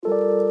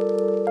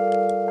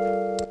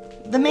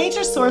The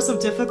major source of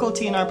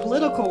difficulty in our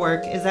political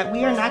work is that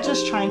we are not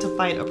just trying to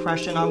fight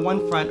oppression on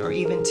one front or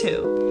even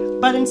two,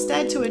 but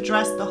instead to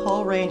address the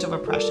whole range of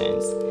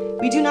oppressions.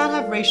 We do not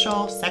have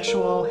racial,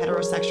 sexual,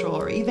 heterosexual,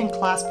 or even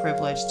class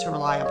privilege to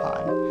rely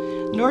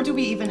upon, nor do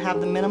we even have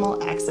the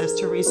minimal access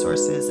to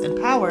resources and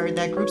power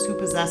that groups who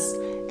possess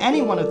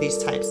any one of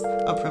these types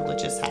of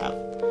privileges have.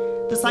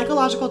 The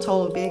psychological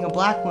toll of being a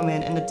Black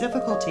woman and the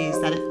difficulties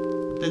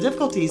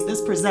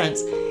this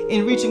presents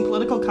in reaching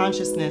political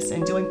consciousness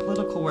and doing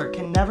political work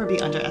can never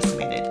be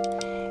underestimated.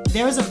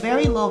 There is a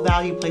very low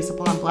value placed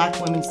upon Black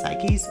women's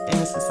psyches in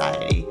this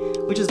society,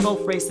 which is both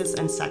racist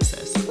and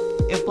sexist.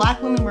 If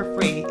Black women were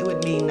free, it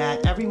would mean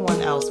that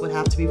everyone else would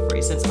have to be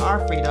free, since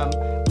our freedom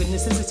would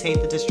necessitate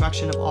the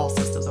destruction of all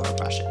systems of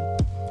oppression.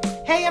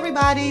 Hey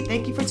everybody,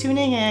 thank you for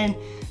tuning in.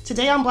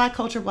 Today on Black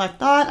Culture, Black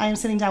Thought, I am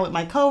sitting down with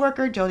my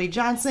coworker, Jody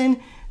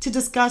Johnson, to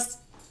discuss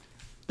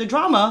the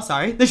drama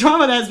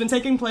that has been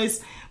taking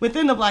place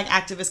within the Black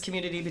activist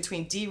community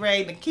between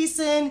DeRay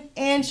McKeeson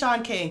and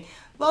Shaun King.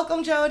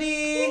 Welcome, Jody.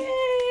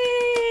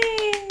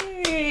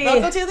 Yay!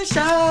 Welcome to the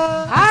show.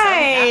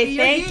 Hi,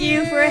 thank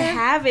you for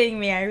having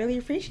me. I really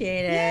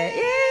appreciate it.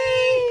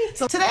 Yay!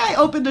 So today I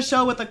opened the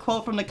show with a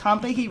quote from the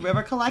Combahee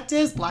River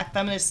Collective's Black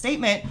Feminist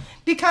Statement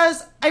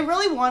because I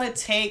really want to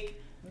take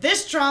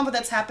this drama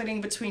that's happening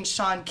between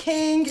Shaun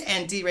King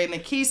and DeRay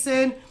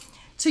McKeeson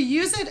to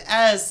use it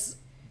as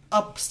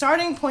a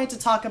starting point to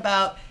talk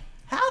about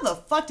how the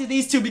fuck did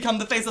these two become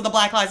the face of the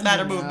Black Lives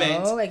Matter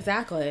movement? Oh,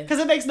 exactly. Because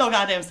it makes no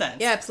goddamn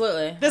sense. Yeah,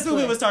 absolutely. This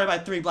movement was started by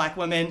 3 Black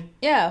women.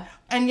 Yeah.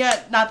 And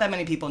yet, not that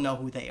many people know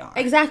who they are.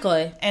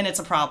 Exactly. And it's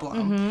a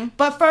problem.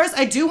 But first,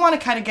 I do want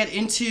to kind of get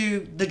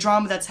into the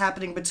drama that's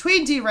happening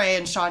between DeRay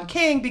and Shaun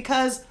King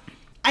because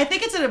I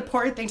think it's an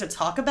important thing to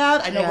talk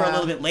about. I know we're a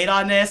little bit late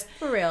on this.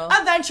 For real.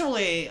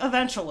 Eventually.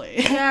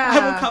 Yeah.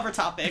 I will cover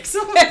topics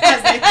as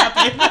they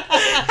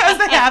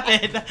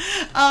happen.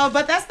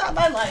 But that's not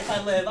my life.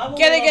 I live.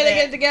 Get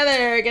it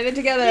together. You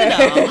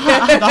know,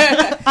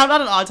 I'm not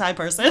an on-time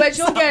person. But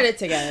you'll get it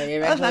together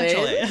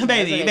eventually.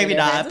 Maybe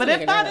not. But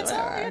if not, it's, it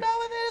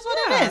is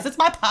what it is. It's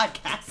my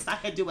podcast. I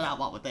can do what I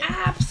want with it.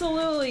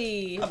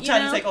 Absolutely. I'm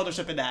trying to take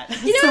ownership in that.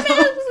 You know what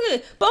I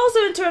mean? But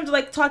also in terms of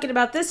like talking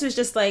about this is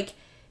just like,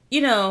 you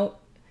know,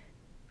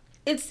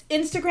 it's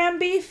Instagram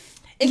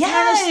beef. It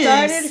kind of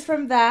started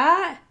from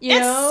that, you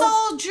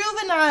know? It's so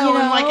juvenile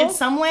in, like, in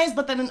some ways,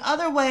 but then in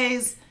other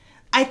ways,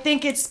 I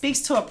think it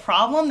speaks to a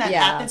problem that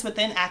happens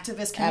within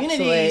activist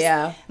communities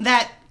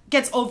that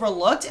gets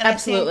overlooked. And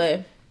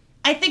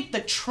I think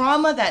the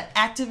trauma that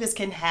activists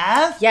can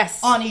have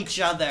on each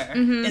other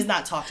is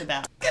not talked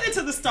about. Get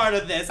into the start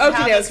of this and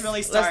how this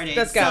really started.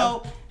 Let's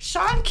go. So,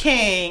 Shaun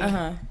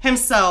King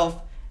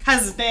himself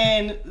has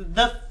been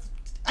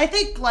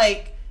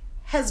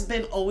has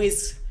been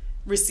always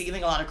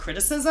receiving a lot of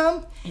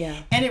criticism.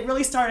 Yeah. And it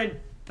really started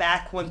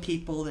back when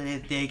people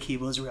didn't think he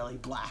was really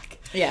Black.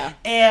 Yeah.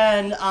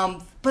 And,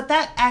 but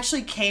that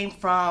actually came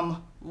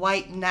from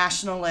white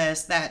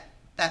nationalists, that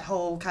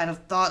whole kind of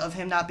thought of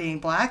him not being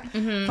Black,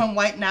 from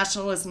white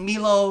nationalist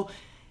Milo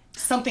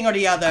something or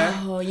the other.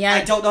 Oh, yeah.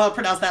 I don't know how to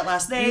pronounce that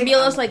last name.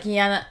 Milo's like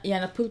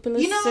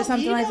Yiannopoulos or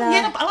something like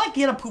that. I like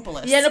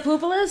Yiannopoulos.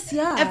 Yiannopoulos,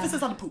 yeah.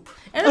 Emphasis on the poop.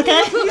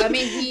 Okay. I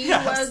mean, he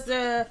was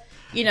the...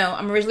 You know,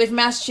 I'm originally from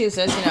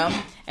Massachusetts, you know,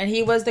 and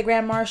he was the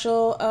Grand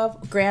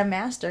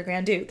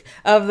Duke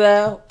of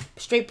the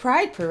Straight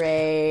Pride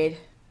Parade.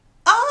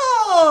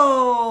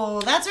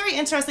 Oh, that's very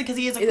interesting because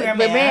he is a queer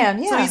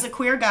man. Yeah. So he's a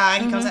queer guy.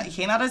 He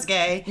came out as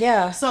gay.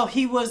 Yeah. So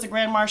he was the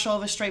Grand Marshal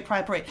of a Straight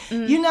Pride Parade.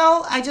 You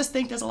know, I just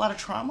think there's a lot of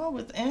trauma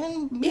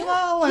within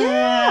Milo.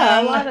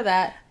 Yeah, a lot of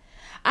that.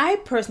 I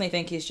personally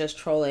think he's just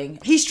trolling.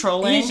 He's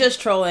trolling. He's just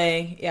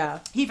trolling, yeah.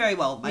 He very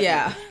well might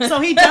be. So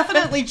he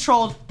definitely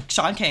trolled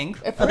Shaun King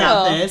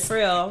about this. For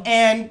real.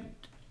 And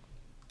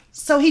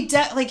so he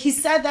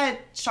said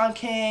that Shaun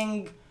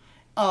King,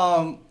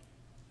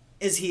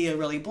 is he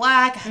really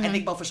Black? I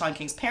think both of Shaun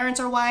King's parents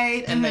are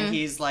white. And then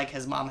he's like,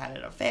 his mom had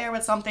an affair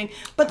with something.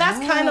 But that's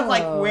kind of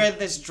like where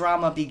this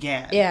drama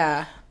began.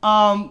 Yeah.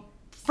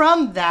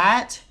 From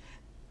that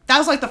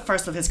was like the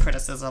first of his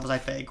criticisms, I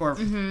think, or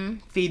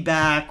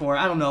feedback, or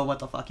I don't know what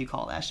the fuck you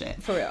call that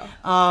shit. For real.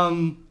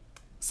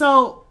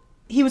 So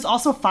he was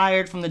also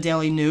fired from the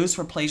Daily News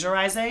for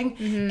plagiarizing,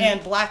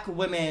 and Black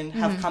women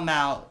have come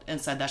out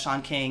and said that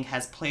Shaun King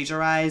has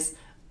plagiarized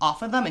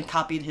off of them and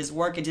copied his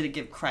work and didn't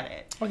give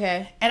credit.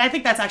 Okay. And I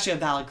think that's actually a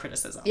valid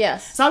criticism.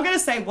 Yes. So I'm going to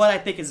say what I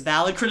think is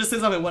valid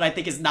criticism and what I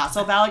think is not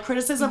so valid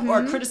criticism,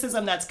 or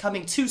criticism that's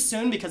coming too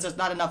soon because there's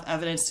not enough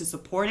evidence to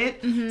support it.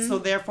 So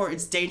therefore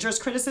it's dangerous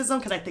criticism,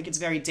 because I think it's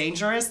very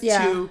dangerous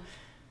to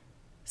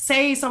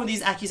say some of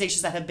these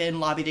accusations that have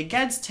been lobbied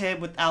against him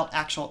without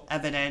actual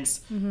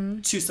evidence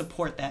to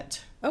support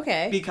that.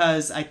 Okay.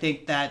 Because I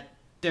think that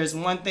there's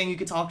one thing you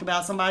could talk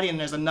about somebody, and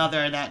there's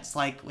another that's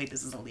like, wait,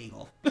 this is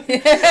illegal. and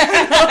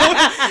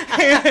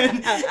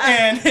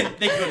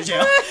they can go to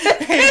jail.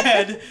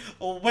 And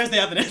where's the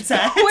evidence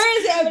at?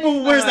 Where's the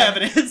evidence? Where's the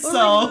evidence?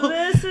 So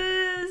this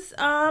is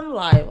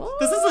libel.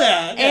 This is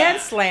and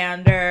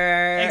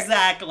slander.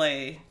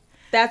 Exactly.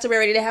 That's where we're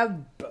ready to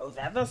have both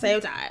at the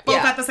same time.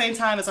 Both at the same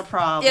time is a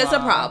problem. It's a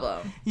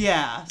problem.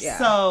 Yeah.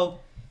 So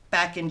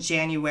back in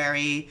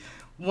January,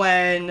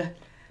 when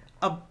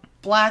a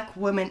Black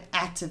woman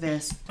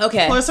activist,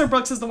 Clarissa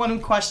Brooks is the one who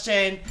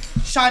questioned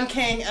Shaun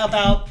King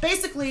about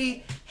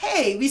basically,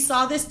 hey, we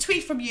saw this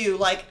tweet from you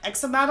like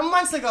X amount of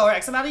months ago or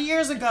X amount of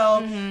years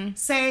ago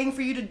saying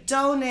for you to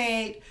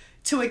donate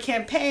to a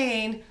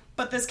campaign,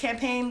 but this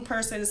campaign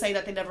person is saying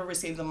that they never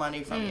received the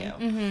money from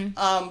you.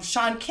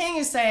 Shaun King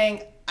is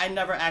saying, I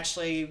never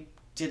actually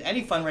did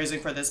any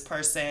fundraising for this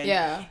person.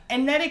 Yeah.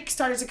 And then it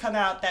started to come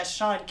out that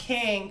Shaun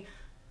King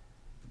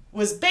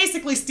was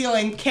basically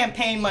stealing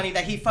campaign money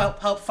that he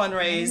helped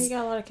fundraise. He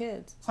got a lot of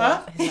kids. So.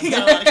 Huh? He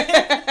got a lot of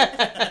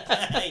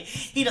kids.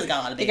 He does got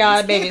a lot of babies. He got a lot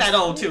of babies. He's that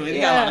old too.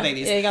 He got a lot of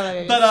babies. Yeah, he got a lot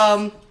of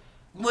babies.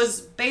 But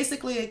was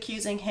basically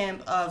accusing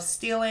him of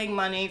stealing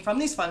money from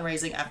these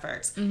fundraising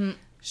efforts.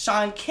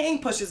 Shaun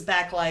King pushes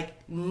back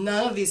like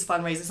none of these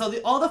fundraising. So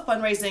all the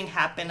fundraising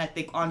happened, I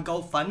think, on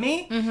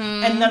GoFundMe,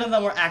 and none of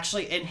them were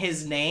actually in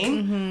his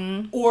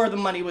name, or the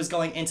money was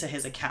going into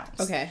his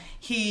accounts. Okay.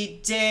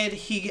 He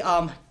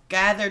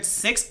gathered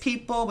 6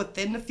 people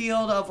within the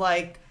field of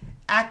like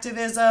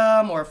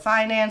activism or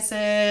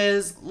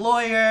finances,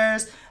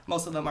 lawyers,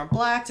 most of them are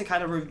Black, to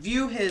kind of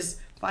review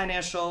his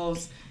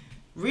financials,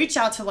 reach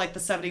out to like the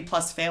 70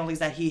 plus families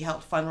that he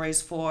helped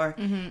fundraise for,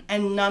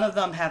 and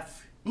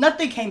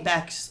nothing came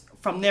back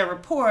from their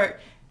report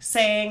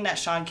saying that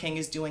Shaun King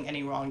is doing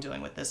any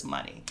wrongdoing with this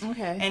money.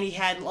 Okay. And he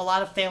had a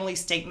lot of family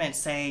statements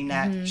saying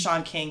that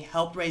Shaun King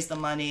helped raise the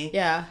money.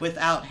 Yeah.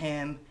 Without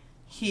him,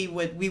 we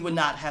would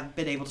not have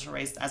been able to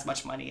raise as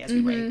much money as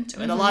we were able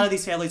to. And a lot of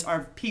these families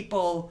are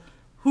people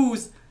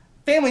whose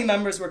family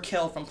members were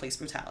killed from police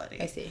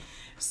brutality. I see.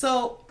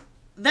 So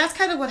that's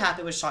kind of what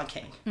happened with Shaun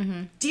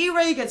King.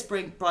 D-Ray gets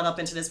brought up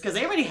into this because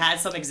they already had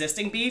some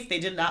existing beef. They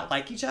did not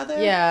like each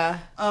other. Yeah.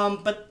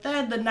 But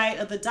then the night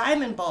of the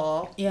Diamond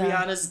Ball,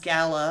 Rihanna's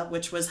gala,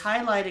 which was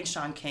highlighting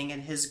Shaun King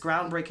and his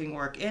groundbreaking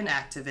work in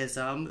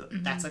activism.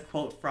 That's a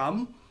quote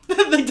from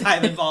the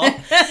Diamond Ball.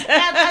 And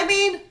I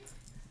mean,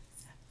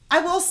 I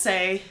will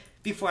say,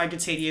 before I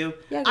continue,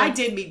 I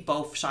did meet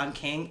both Shaun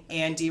King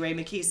and D-Ray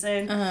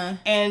McKeeson.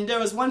 And there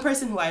was one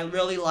person who I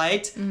really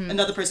liked,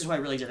 another person who I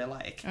really didn't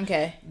like.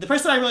 Okay. The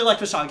person I really liked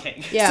was Shaun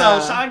King. Yeah.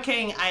 So Shaun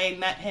King, I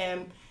met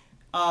him,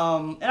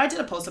 and I did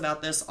a post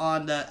about this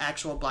on the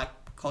actual Black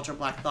Culture,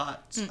 Black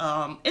Thought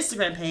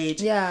Instagram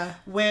page. Yeah.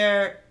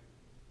 Where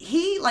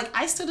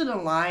I stood in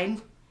a line,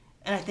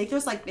 and I think there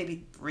was like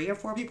maybe 3 or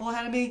 4 people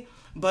ahead of me.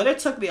 But it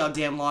took me a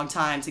damn long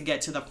time to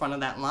get to the front of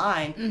that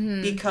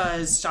line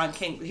because Shaun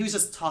King, he was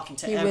just talking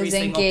to every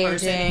single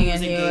person. He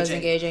was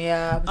engaging,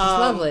 yeah. Which was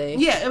lovely.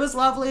 Yeah, it was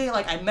lovely.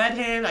 Like, I met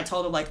him. I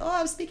told him, like, oh,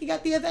 I'm speaking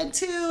at the event,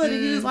 too. And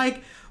he was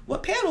like,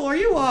 what panel are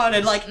you on?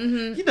 And, like,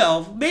 you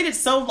know, made it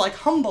so, like,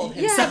 humbled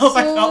himself,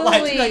 I felt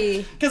like.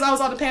 Because I was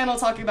on the panel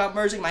talking about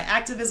merging my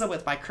activism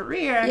with my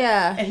career.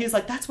 Yeah. And he was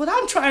like, that's what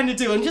I'm trying to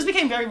do. And just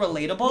became very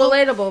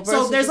relatable.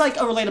 So there's, like,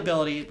 a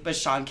relatability with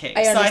Shaun King.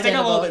 So I think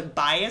I'm a little bit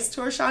biased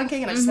towards Shaun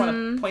King, and I just want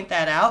to point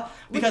that out.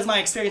 Because my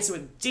experience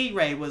with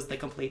D-Ray was the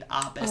complete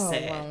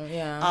opposite. Oh,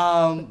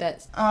 wow,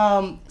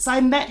 yeah. So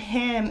I met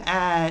him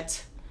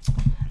at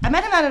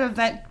an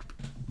event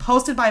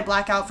hosted by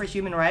Blackout for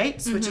Human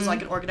Rights, which is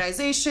like an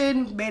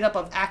organization made up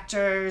of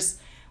actors,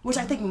 which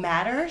I think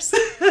matters.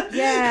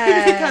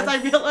 Yeah. Because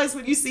I realized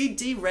when you see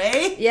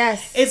D-Ray,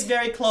 it's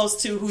very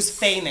close to who's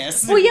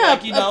famous. Well, yeah,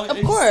 like, you know,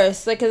 of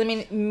course. Like, because, I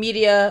mean,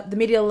 the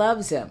media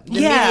loves him. The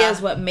media is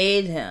what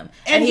made him.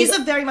 And he's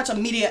very much a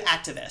media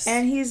activist.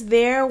 And he's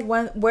there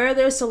where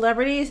there's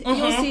celebrities,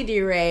 you'll see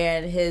D-Ray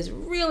and his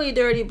really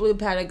dirty blue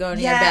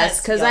Patagonia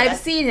vest. Because I've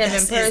seen him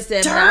in person,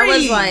 and I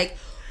was like,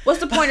 what's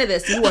the point of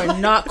this? You are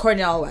not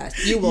Cornel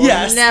West. You will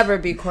never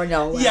be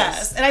Cornel West.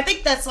 Yes. And I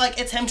think that's like,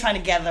 it's him trying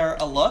to gather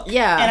a look.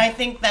 Yeah. And I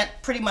think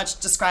that pretty much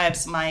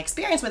describes my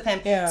experience with him.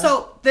 Yeah.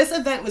 So this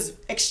event was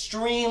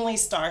extremely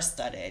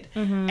star-studded.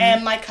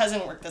 And my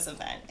cousin worked this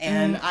event.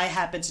 And I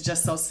happened to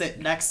just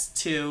sit next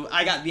to,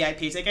 I got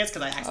VIP tickets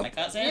because I asked my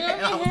cousin.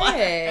 And I was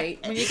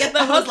like, when you get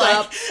the hook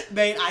up.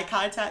 Made eye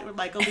contact with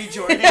Michael B.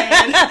 Jordan.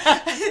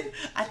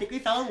 I think we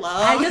fell in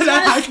love. I just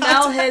want to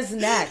smell his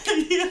neck.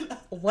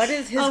 What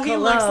is his cologne? He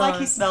looks like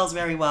he smells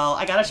very well.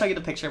 I gotta show you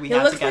the picture we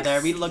have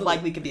together. We look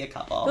like we could be a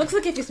couple. It looks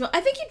like if you smell.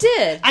 I think you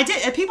did. I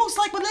did. And people's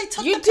like when they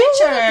took the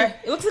picture.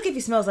 It looks like if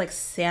he smells like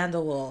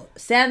sandalwood.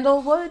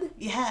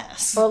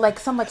 Yes. Or like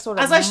some sort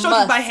of. As I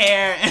stroked my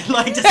hair and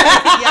just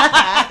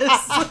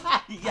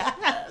yes,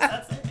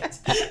 that's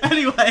it.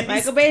 Anyways,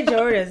 Michael B.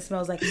 Jordan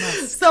smells like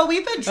musk. So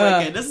we've been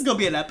drinking. This is gonna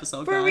be an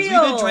episode, for guys.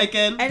 real. We've been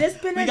drinking, and it's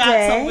been we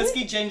got some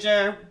whiskey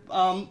ginger.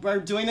 We're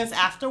doing this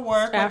after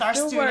work with our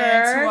students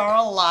who are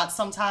a lot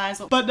sometimes.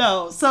 But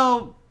no,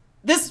 so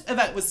this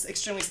event was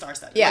extremely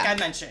star-studded, like I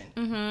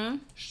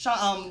mentioned.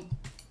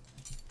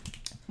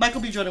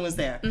 Michael B. Jordan was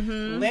there.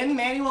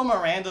 Lin-Manuel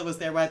Miranda was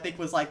there, what I think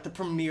was like the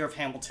premiere of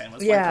Hamilton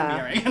was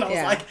premiering. And I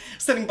was like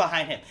sitting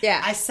behind him.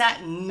 Yeah. I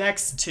sat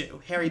next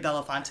to Harry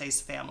Belafonte's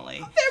family.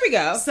 Oh, there we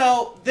go.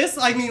 So this,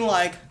 I mean,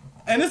 like,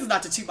 And this is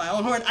not to toot my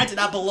own horn. I did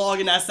not belong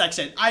in that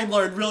section. I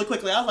learned really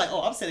quickly. I was like,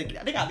 oh, I'm sitting.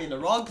 They got me in the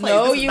wrong place.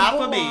 No, this is not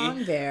for me. You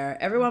belong there.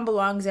 Everyone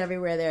belongs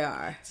everywhere they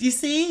are. You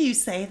see, you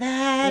say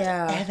that,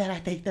 yeah. And then I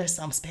think there's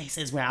some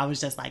spaces where I was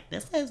just like,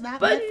 this is not.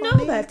 But for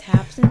me. That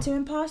taps into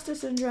imposter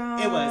syndrome.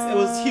 It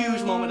was a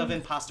huge moment of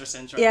imposter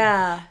syndrome.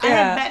 Yeah, I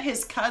had met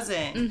his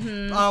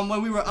cousin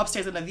when we were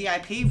upstairs in the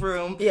VIP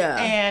room. Yeah,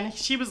 and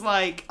she was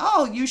like,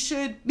 oh, you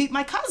should meet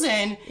my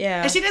cousin.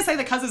 Yeah, and she didn't say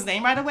the cousin's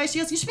name right away. She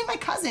goes, you should meet my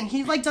cousin.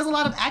 He like does a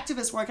lot of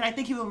activist work, and I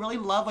think he will really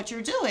love what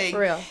you're doing. For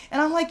real.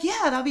 And I'm like, yeah,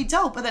 that'd be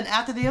dope. But then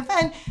after the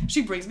event,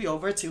 she brings me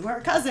over to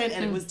her cousin,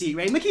 and it was D.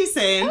 Ray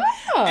McKeeson.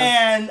 Oh.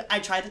 And I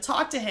tried to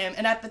talk to him.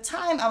 And at the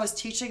time, I was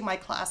teaching my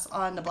class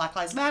on the Black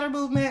Lives Matter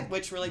movement,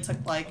 which really took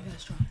like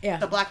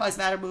the Black Lives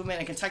Matter movement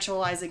and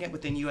contextualizing it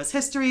within U.S.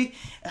 history.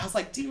 And I was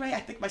like, D. Ray, I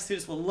think my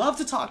students will love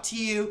to talk to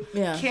you.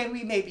 Yeah. Can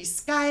we maybe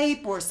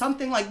Skype or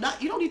something like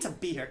that? You don't need to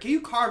be here. Can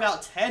you carve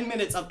out 10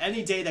 minutes of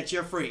any day that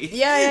you're free?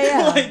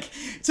 Yeah. Like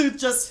to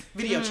just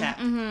video chat.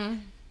 Mm-hmm.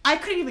 I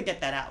couldn't even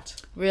get that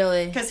out.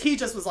 Really? Because he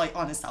just was like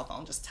on his cell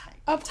phone, just typing.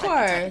 Of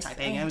course.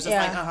 Typing. And it was just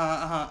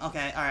like,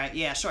 okay, all right,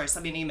 yeah, sure,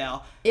 send me an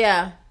email.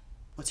 Yeah.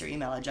 What's your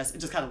email address? It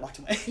just kind of walked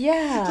away.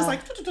 Yeah. Just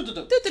like,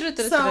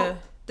 so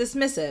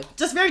dismissive.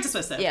 Just very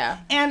dismissive. Yeah.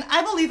 And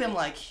I believe in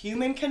like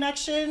human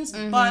connections,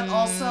 but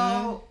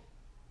also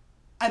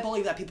I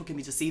believe that people can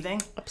be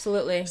deceiving.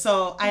 Absolutely.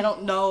 So I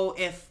don't know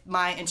if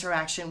my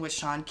interaction with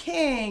Shaun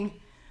King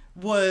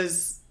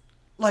was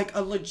like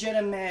a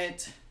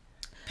legitimate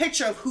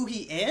picture of who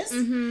he is,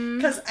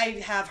 because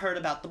I have heard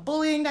about the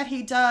bullying that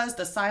he does,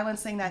 the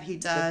silencing that he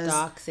does, the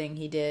doxing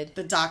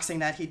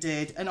he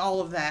did, and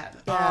all of that.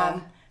 Yeah.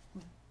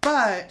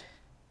 But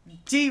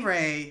D.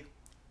 Ray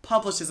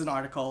publishes an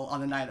article on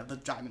the night of the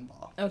Diamond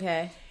Ball.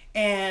 Okay.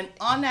 And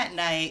on that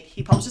night,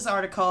 he publishes an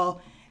article,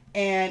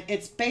 and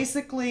it's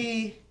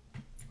basically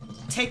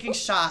taking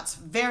shots,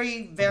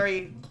 very,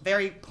 very,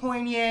 very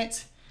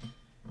poignant,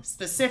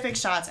 specific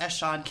shots at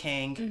Shaun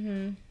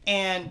King,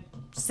 and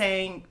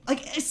saying,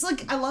 like, it's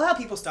like, I love how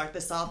people start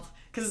this off,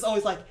 because it's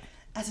always like,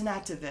 as an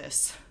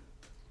activist,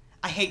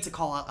 I hate to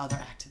call out other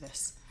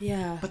activists.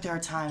 Yeah. But there are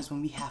times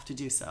when we have to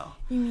do so.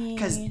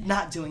 Because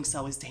not doing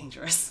so is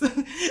dangerous.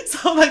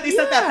 So, like, they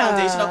set that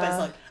foundation up as,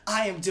 like,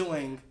 I am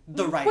doing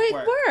the right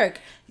work.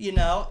 You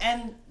know?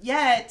 And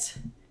yet,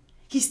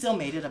 he still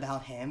made it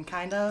about him,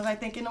 kind of, I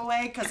think, in a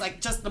way. Because,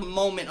 like, just the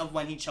moment of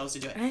when he chose to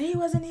do it. And he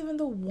wasn't even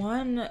the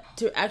one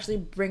to actually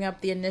bring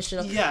up the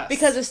initiative. Yes.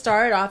 Because it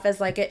started off as,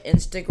 like, an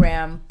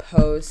Instagram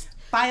post.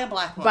 By a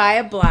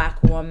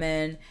black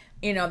woman.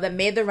 You know, that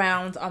made the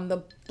rounds on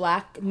the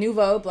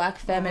Nouveau Black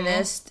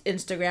Feminist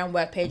Instagram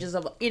web pages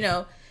of, you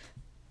know,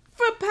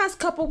 for the past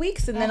couple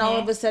weeks. And then all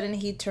of a sudden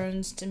he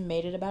turns to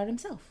made it about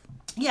himself.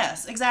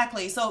 Yes,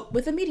 exactly. So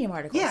with a Medium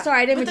article. Yeah.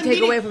 Sorry, I didn't mean to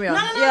take away from you. No.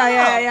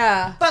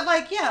 Yeah. But,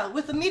 like, yeah,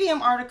 with the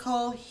Medium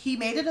article, he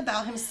made it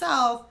about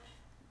himself.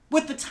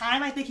 With the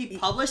time, I think he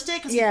published it,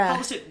 because he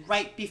published it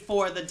right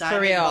before the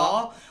Diamond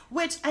Ball.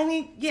 Which, I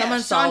mean,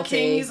 Shaun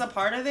King is a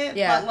part of it,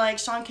 but, like,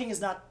 Shaun King is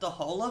not the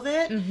whole of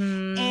it.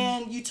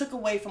 And you took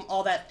away from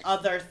all that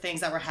other things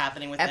that were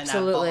happening within that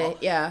ball.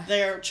 Yeah.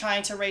 They're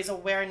trying to raise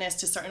awareness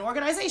to certain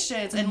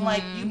organizations, and,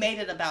 like, you made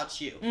it about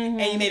you. And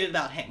you made it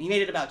about him. You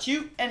made it about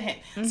you and him.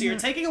 So you're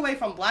taking away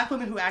from black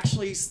women who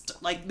actually,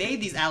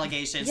 made these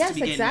allegations to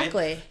begin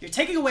with. You're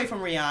taking away from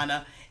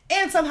Rihanna.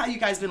 And somehow you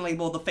guys been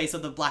labeled the face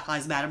of the Black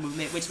Lives Matter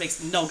movement, which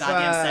makes no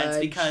goddamn sense,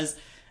 because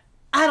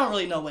I don't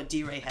really know what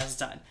D. Ray has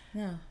done.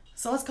 No.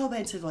 So let's go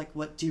back to, like,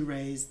 what D.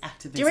 Ray's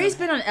activism. D. Ray's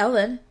been on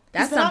Ellen.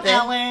 That's He's been something.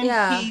 on Ellen.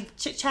 Yeah. He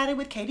chit-chatted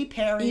with Katy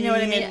Perry. You know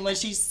what I mean? And when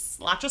she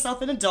locked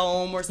herself in a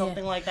dome or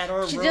something like that,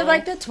 or a she room. did,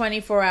 like, the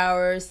 24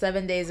 hours,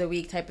 7 days a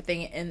week type of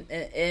thing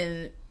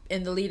in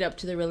the lead up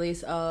to the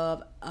release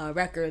of a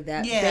record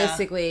that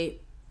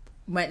basically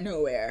went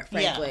nowhere,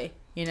 frankly. Yeah.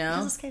 You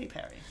know? This is Katy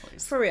Perry,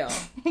 please. For real.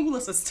 Who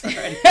listens to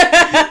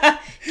her?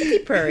 Katy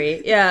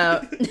Perry,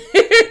 yeah.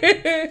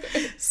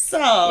 So,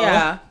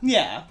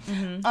 yeah.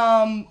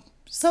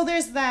 So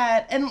there's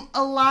that. And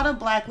a lot of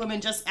black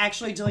women just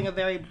actually doing a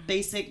very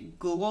basic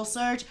Google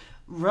search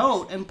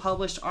wrote and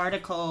published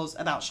articles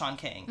about Shaun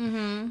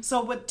King.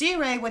 So with D.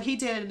 Ray, what he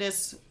did in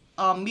this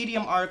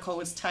Medium article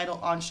was titled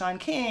On Shaun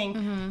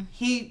King,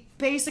 he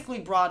basically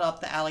brought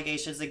up the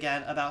allegations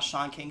again about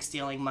Shaun King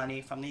stealing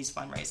money from these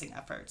fundraising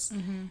efforts.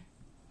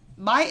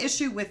 My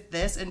issue with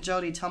this, and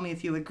Jody, tell me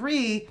if you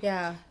agree,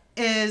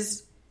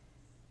 is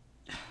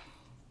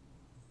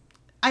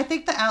I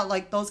think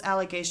those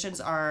allegations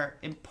are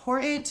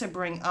important to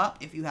bring up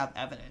if you have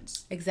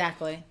evidence.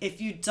 Exactly. If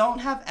you don't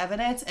have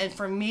evidence, and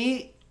for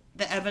me,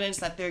 the evidence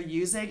that they're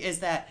using is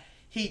that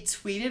he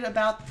tweeted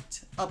about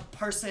a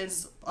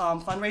person's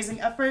fundraising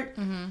effort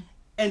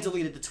and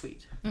deleted the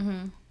tweet.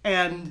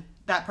 And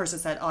that person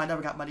said, oh, I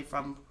never got money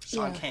from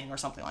Shaun King or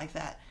something like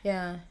that.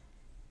 Yeah.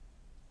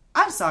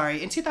 I'm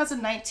sorry. In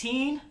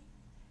 2019,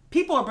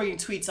 people are bringing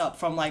tweets up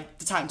from like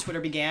the time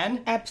Twitter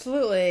began.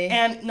 Absolutely.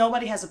 And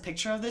nobody has a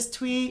picture of this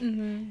tweet.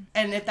 And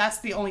if that's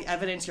the only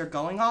evidence you're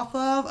going off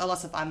of,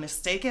 unless if I'm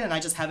mistaken and I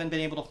just haven't been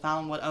able to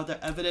find what other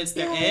evidence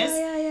there is.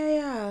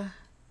 Yeah.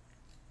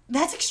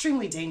 That's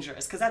extremely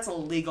dangerous because that's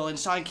illegal. And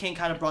Shaun King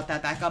kind of brought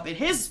that back up in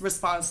his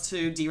response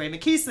to DeRay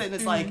McKeeson.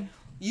 It's like,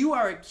 you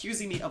are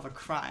accusing me of a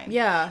crime.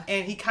 Yeah.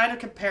 And he kind of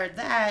compared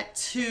that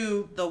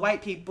to the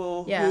white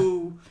people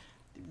who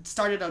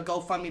started a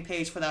GoFundMe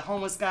page for that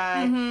homeless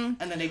guy, and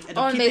then they ended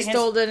up they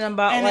stole it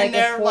about like a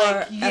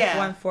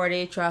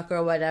F-140 truck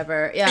or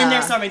whatever. Yeah, and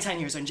they're serving 10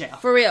 years in jail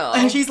for real.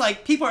 And she's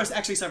like, people are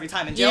actually serving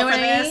time in jail for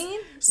this.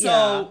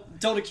 So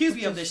don't accuse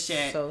me of this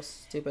shit. So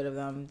stupid of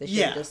them. They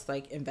should have just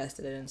like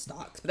invested it in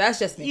stocks. But that's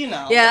just me. It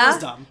was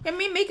dumb. I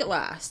mean, make it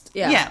last.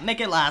 Yeah,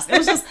 make it last. It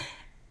was just.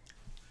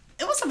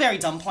 It was a very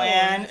dumb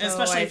plan,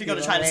 especially if you're going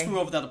to try to screw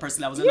over the other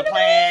person that was in the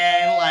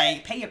plan.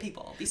 Like, pay your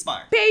people. Be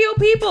smart. Pay your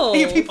people. Pay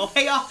your people.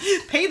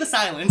 Pay the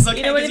silence,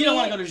 okay? Because you don't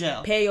want to go to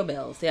jail. Pay your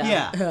bills,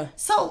 Yeah.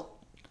 So,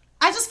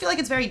 I just feel like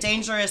it's very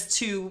dangerous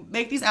to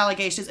make these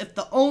allegations if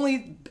the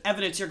only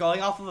evidence you're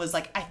going off of is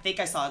like, I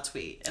think I saw a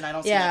tweet, and I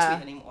don't see that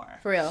tweet anymore.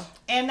 For real.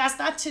 And that's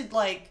not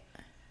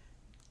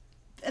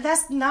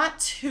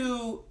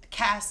to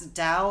cast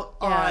doubt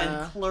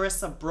on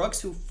Clarissa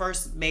Brooks, who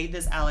first made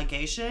this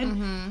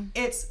allegation.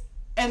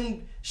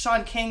 And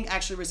Shaun King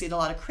actually received a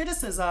lot of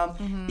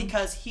criticism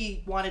because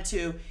he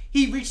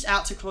reached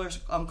out to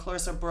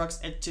Clarissa Brooks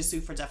to sue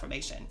for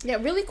defamation. Yeah,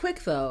 really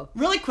quick though.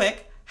 Really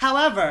quick.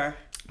 However,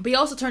 but he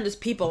also turned his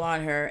people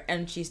on her,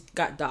 and she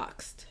got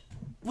doxxed.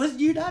 Would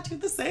you not do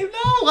the same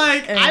though?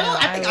 Like,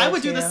 I think I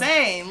would do the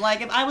same.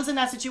 Like, if I was in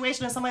that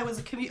situation and somebody was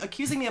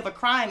accusing me of a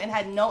crime and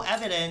had no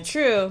evidence.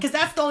 True. Because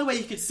that's the only way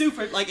you could sue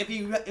for, like,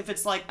 if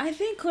it's like. I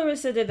think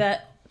Clarissa did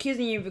that,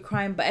 accusing you of a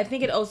crime, but I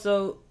think it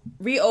also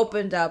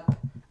reopened up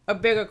a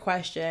bigger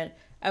question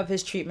of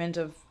his treatment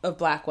of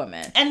black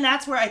women. And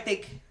that's where I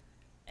think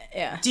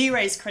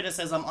DeRay's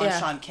criticism on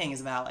Shaun King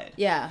is valid.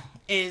 Yeah.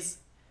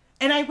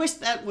 And I wish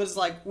that was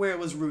like where it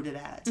was rooted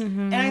at.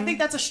 And I think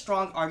that's a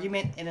strong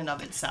argument in and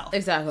of itself.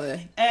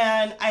 Exactly.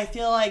 And I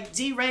feel like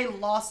DeRay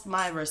lost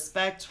my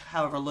respect,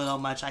 however little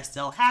much I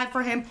still had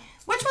for him,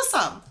 which was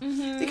some.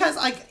 Because,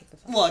 like,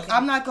 look,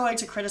 I'm not going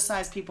to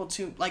criticize people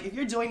too. Like, if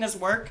you're doing this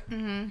work,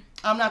 I'm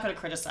not going to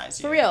criticize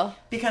you. For real.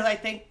 Because I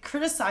think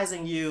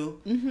criticizing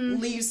you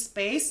leaves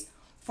space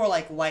for,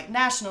 like, white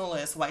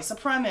nationalists, white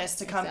supremacists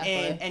to come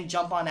in and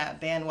jump on that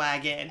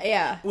bandwagon.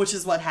 Yeah. Which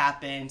is what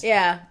happened.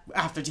 Yeah.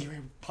 After DeRay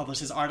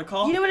published his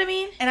article. You know what I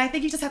mean? And I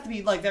think you just have to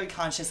be, like, very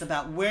conscious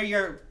about where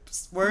your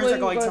words are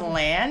going to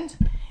land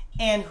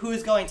and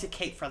who's going to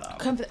cape for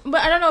them.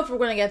 But I don't know if we're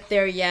going to get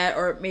there yet,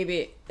 or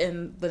maybe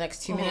in the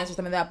next 2 minutes or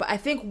something like that. But I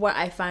think what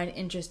I find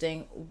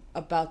interesting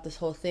about this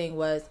whole thing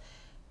was,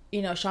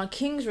 Shaun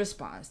King's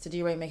response to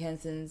DeRay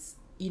McKeeson's,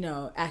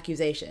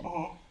 accusation.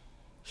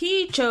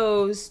 He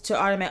chose to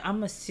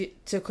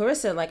to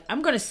Clarissa, like,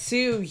 I'm going to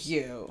sue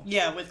you.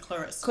 Yeah, with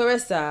Clarissa.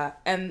 Clarissa,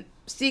 and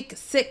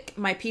sick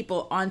my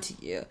people onto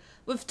you.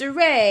 With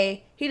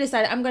DeRay, he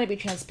decided, I'm going to be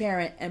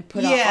transparent and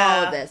put out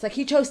all of this. Like,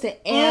 he chose to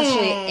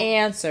actually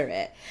answer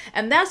it.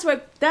 And that's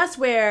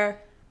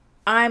where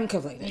I'm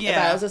conflicted about it.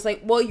 I was just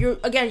like, well,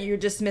 you're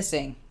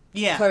dismissing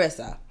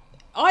Clarissa.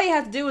 All you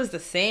have to do is the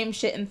same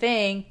shit and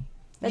thing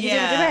that you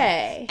did with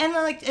DeRay. And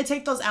then, like,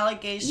 take those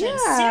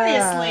allegations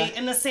seriously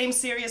in the same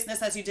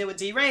seriousness as you did with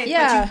DeRay.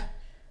 Yeah. But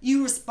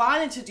you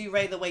responded to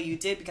DeRay the way you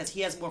did because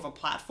he has more of a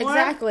platform.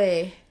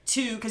 Exactly.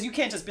 Because you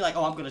can't just be like,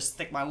 oh, I'm going to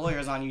stick my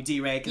lawyers on you,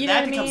 DeRay, because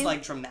that becomes,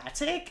 like,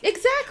 dramatic.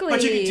 Exactly.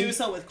 But you can do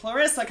so with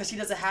Clarissa because she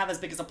doesn't have as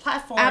big as a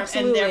platform.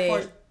 Absolutely. And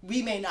therefore,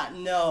 we may not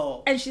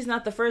know. And she's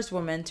not the first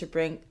woman to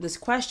bring this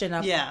question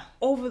up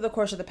over the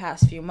course of the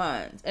past few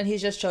months. And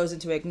he's just chosen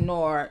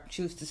to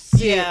choose to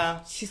sue,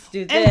 choose to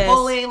do this. And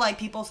bully, like,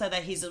 people said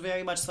that he's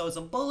very much so as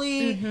a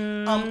bully.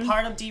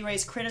 Part of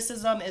DeRay's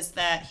criticism is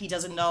that he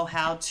doesn't know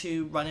how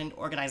to run an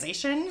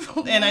organization.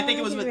 And I think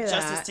it was with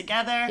Justice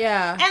Together.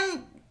 Yeah.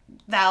 And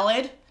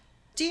valid.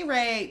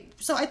 DeRay,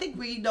 so I think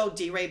we know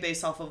DeRay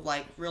based off of,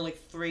 like, really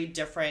 3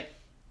 different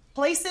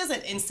places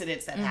and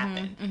incidents that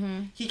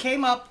happened. He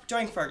came up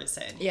during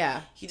Ferguson.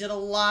 Yeah. He did a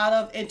lot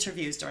of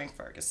interviews during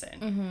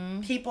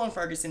Ferguson. People in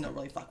Ferguson don't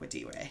really fuck with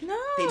DeRay. No.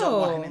 They don't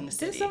want him in the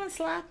city. Did someone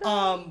slap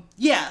him?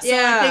 Yeah. So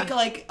I think,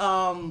 like,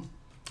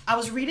 I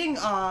was reading,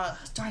 I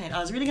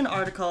was reading an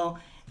article,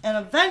 and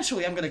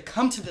eventually I'm going to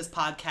come to this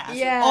podcast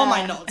with all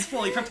my notes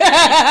fully prepared.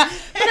 But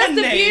that's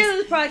the beauty of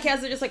this podcast.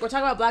 It's just like, we're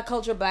talking about black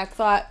culture, black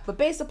thought, but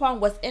based upon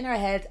what's in our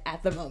heads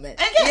at the moment.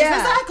 And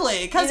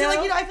exactly. Because,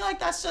 I feel like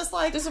that's just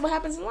like... This is what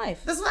happens in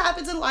life. This is what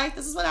happens in life.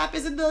 This is what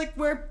happens in, like,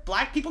 where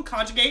black people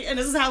conjugate, and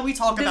this is how we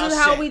talk about shit. This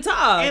is how we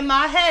talk. In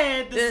my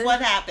head, this is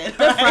what happened.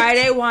 The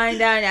Friday wind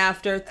down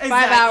after 5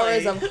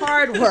 hours of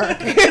hard work.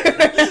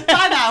 5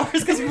 hours,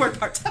 because we work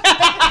part-time.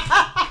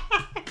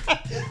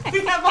 We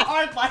have a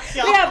hard life,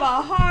 y'all. We have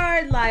a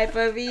hard life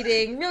of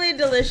eating really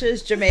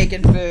delicious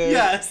Jamaican food.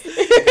 Yes.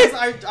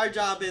 Because our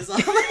job is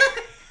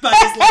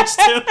business lunch,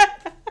 too.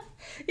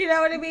 You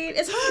know what I mean?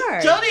 It's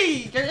hard.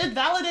 Jody, you're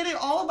invalidating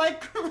all of my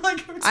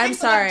I'm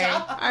sorry.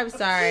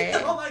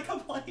 All my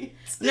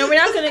complaints. No, we're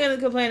not going to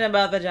complain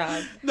about the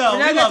job. No, we're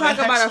not going to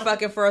talk about our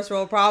fucking first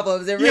world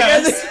problems.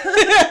 Yes.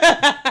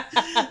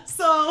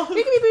 So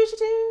we can be bougie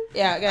too.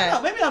 Yeah, go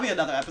ahead. Maybe that'll be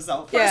another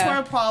episode. First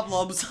world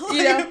problems.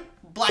 You know.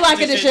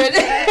 Black edition.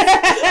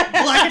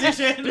 Black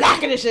edition.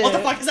 Black edition. What the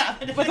fuck is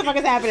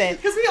happening?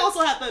 Because we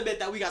also have to admit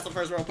that we got some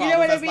first world problems.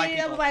 You know what I mean?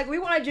 I was like, we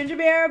wanted ginger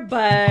beer,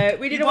 but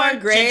we didn't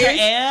want Grace.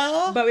 Ginger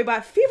ale? But we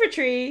bought Fever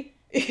Tree.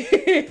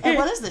 And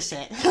what is this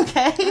shit?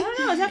 Okay. I don't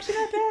know. It's actually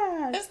not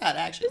bad. It's not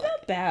actually. It's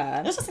not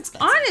bad. It's just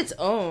expensive. On its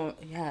own,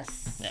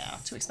 yes. Yeah,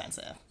 too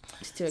expensive.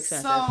 It's too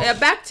expensive. So, yeah,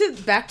 back to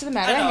the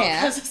matter at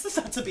hand. This is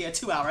about to be a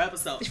 2-hour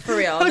episode. For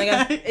real.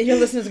 Okay. Your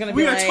listeners are going to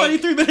be like... We are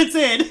 23 minutes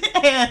in,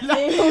 and...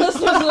 your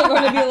listeners are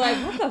going to be like,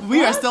 what the fuck?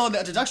 We are still in the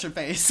introduction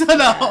phase. So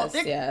no.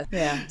 Yes,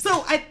 yeah.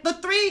 So, the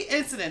 3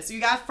 incidents, you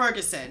got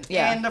Ferguson.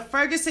 Yeah. And the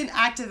Ferguson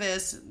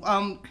activist,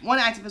 one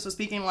activist was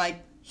speaking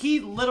like,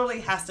 he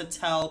literally has to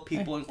tell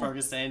people in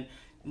Ferguson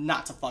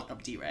not to fuck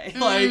up D-Ray.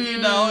 Like, you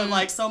know, and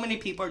like so many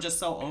people are just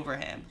so over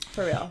him.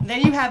 For real.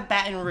 Then you have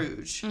Baton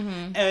Rouge.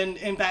 Mm-hmm. And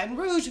in Baton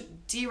Rouge,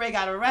 D-Ray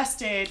got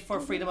arrested for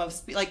freedom of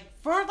speech,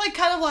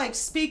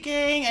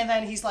 speaking, and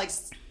then he's like,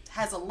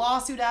 has a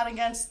lawsuit out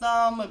against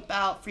them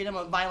about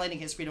violating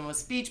his freedom of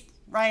speech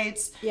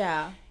rights.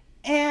 Yeah.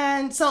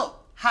 And so,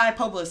 high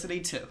publicity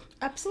too.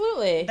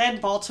 Absolutely.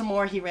 Then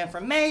Baltimore, he ran for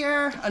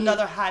mayor,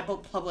 another high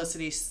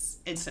publicity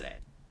incident.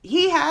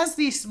 He has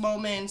these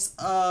moments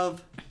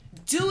of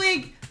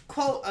doing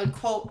quote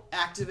unquote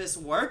activist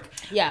work.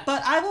 Yeah.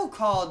 But I will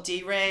call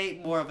D-Ray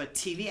more of a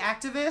TV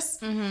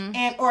activist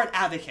or an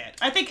advocate.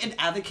 I think an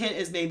advocate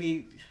is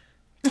maybe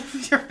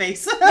your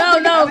face.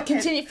 No,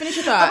 continue. Finish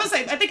your thought. I was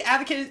saying, I think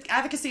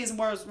advocacy is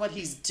more what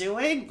he's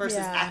doing versus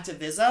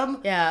activism.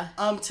 Yeah.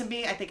 To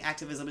me, I think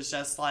activism is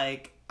just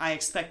like, I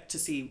expect to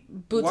see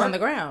boots on the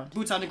ground.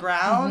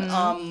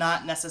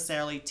 Not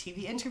necessarily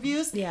TV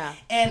interviews. Yeah.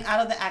 And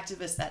out of the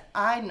activists that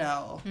I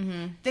know,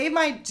 they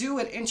might do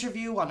an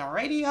interview on a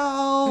radio,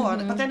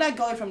 but they're not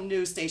going from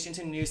news station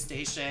to news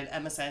station,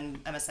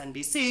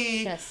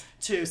 MSNBC,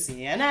 to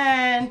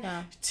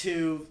CNN,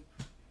 to...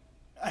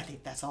 I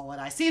think that's all what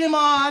I seen him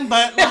on,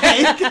 but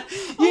like,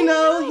 you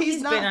know,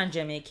 he's not... been on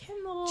Jimmy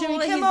Kimmel. He's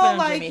been on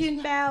like,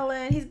 Jimmy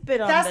Fallon. He's been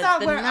on That's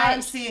not where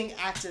I'm seeing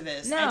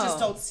activists. No. I just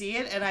don't see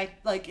it. And I,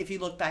 like, if you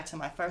look back to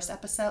my first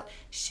episode,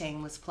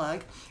 shameless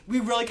plug,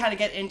 we really kind of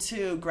get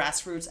into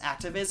grassroots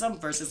activism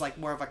versus like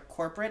more of a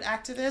corporate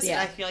activist. Yeah.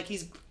 And I feel like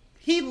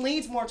he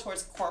leans more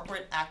towards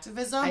corporate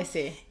activism. I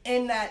see.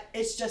 In that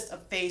it's just a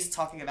face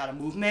talking about a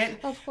movement.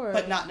 Of course.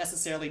 But not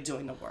necessarily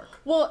doing the work.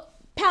 Well,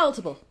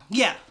 palatable.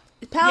 Yeah.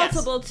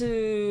 Palatable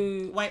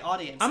to white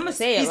audience. I'm gonna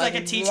say it. He's like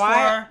a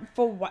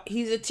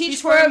he's a teach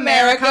for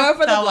America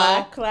for the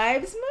Black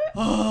Lives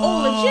Matter.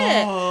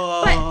 Legit.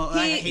 But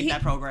I hate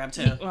that program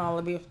too.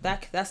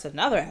 That's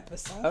another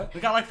episode. We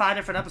got like 5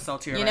 different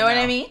episodes here. You know what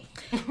I mean?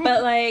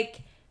 But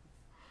like,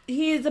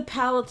 he's a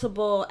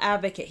palatable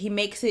advocate. He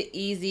makes it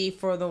easy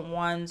for the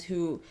ones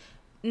who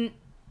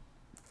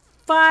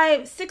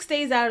 5-6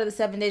 days out of the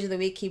 7 days of the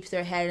week keeps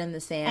their head in the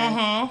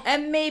sand,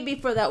 and maybe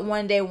for that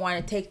one day want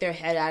to take their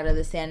head out of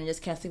the sand and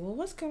just kind of say, well,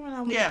 what's going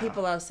on with the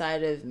people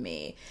outside of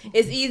me?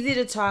 It's easy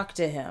to talk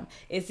to him.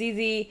 It's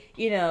easy,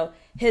 you know,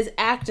 his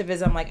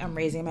activism, like, I'm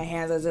raising my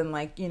hands as in,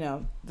 like, you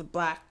know, the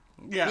black,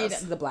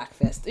 the black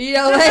fist, you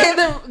know, like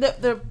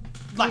the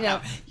black, you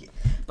know,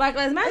 Black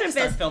Lives Matter fist.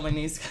 Start filming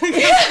these.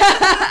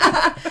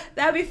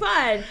 That'd be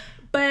fun.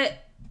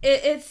 But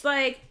it's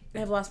like,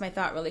 I've lost my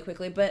thought really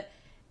quickly, but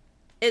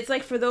it's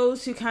like for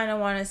those who kind of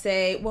want to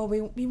say, well,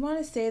 we want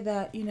to say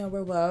that, you know,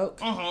 we're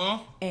woke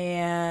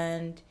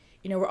and,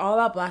 you know, we're all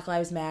about Black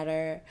Lives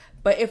Matter.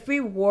 But if we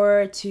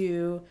were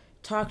to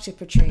talk to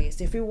Patrice,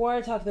 if we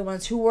were to talk to the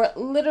ones who were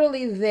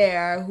literally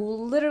there, who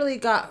literally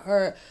got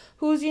hurt,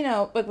 who's, you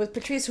know, like with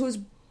Patrice, whose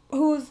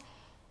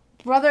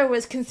brother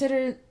was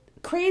considered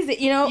crazy,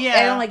 you know,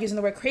 I don't like using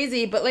the word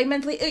crazy, but like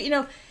mentally,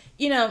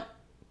 you know,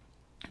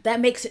 that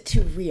makes it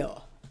too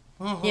real.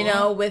 You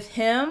know, with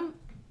him,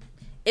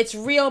 it's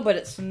real, but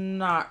it's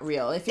not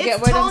real. If you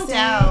get what I'm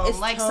saying, it's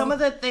like some of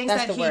the things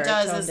that he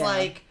does is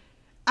like,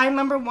 I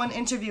remember one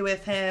interview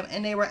with him,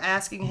 and they were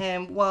asking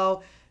him,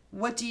 well,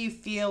 what do you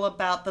feel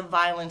about the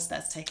violence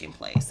that's taking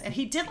place? And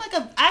he did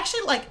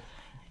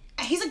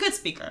he's a good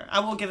speaker.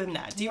 I will give him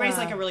that. D-Ray's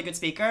like a really good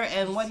speaker,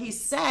 and what he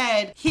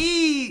said,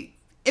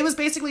 it was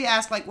basically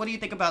asked, like, what do you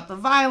think about the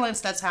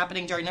violence that's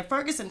happening during the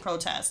Ferguson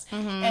protest?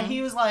 And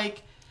he was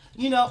like,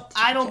 you know,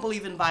 I don't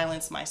believe in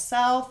violence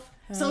myself.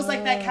 So it's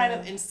like that kind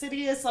of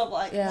insidious of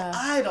like, well,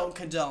 I don't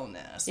condone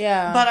this,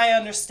 but I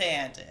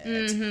understand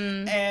it.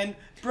 And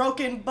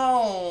broken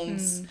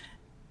bones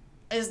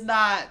is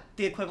not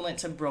the equivalent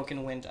to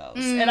broken windows.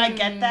 And I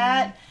get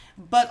that.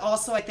 But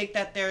also I think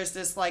that there's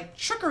this like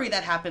trickery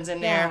that happens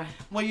in there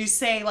when you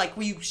say like,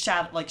 will you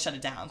shut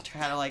it down?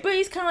 Try to like. But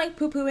he's kind of like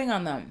poo-pooing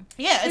on them.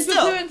 Yeah, it's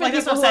still like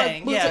that's what I'm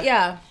saying.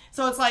 Yeah.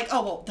 So it's like,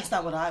 oh well, that's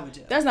not what I would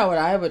do. That's not what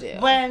I would do.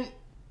 When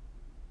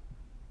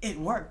it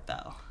worked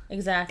though.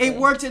 Exactly. It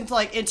worked in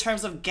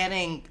terms of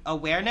getting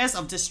awareness,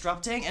 of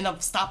disrupting, and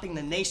of stopping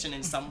the nation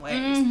in some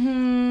ways.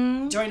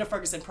 Mm-hmm. During the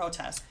Ferguson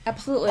protest.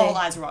 Absolutely. All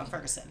eyes were on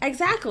Ferguson.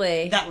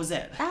 Exactly. That was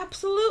it.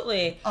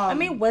 Absolutely. I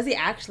mean, was he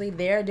actually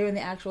there during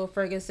the actual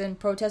Ferguson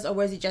protest, or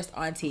was he just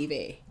on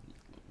TV?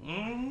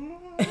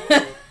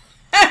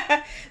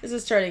 This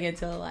is turning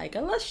into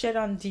let's shit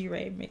on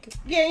D-Ray.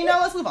 Yeah,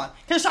 let's move on.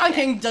 Because Sean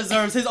King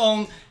deserves his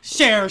own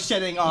share of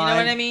shitting on. You know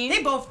what I mean?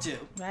 They both do.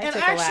 And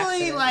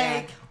actually,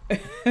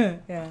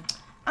 yeah.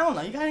 I don't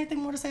know. You got anything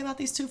more to say about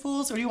these two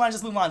fools? Or do you want to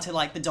just move on to,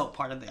 the dope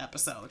part of the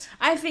episode?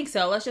 I think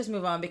so. Let's just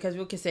move on because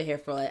we could sit here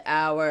for,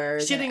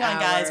 hours. Shitting on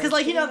guys.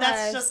 Because,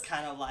 that's just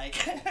kind of I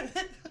can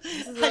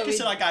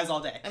shit on guys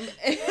all day.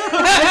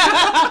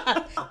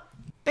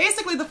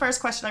 Basically, the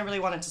first question I really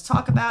wanted to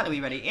talk about, and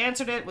we already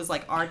answered it, was,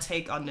 our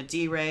take on the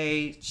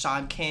D-Ray,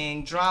 Sean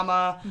King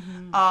drama.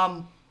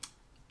 Mm-hmm.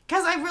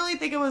 Because I really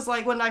think it was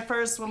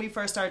when we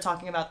first started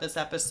talking about this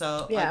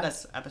episode,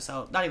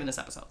 not even this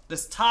episode,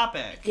 this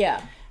topic.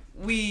 Yeah.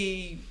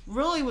 We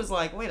really was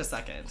wait a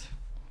second.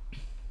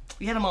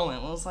 We had a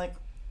moment. It was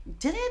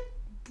did it?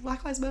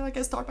 Black Lives Matter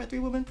get started by 3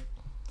 women?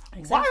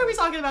 Exactly. Why are we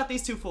talking about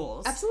these two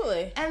fools?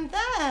 Absolutely. And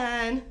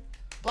then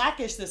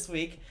Blackish this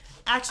week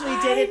actually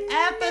did an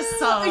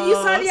episode. You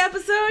saw the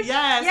episode?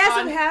 Yes,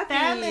 I'm happy.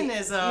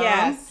 Feminism.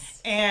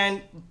 Yes.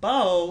 And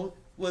Bo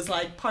was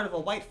part of a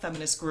white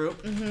feminist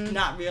group,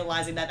 not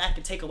realizing that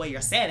could take away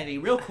your sanity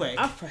real quick.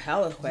 Oh, for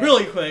hella quick.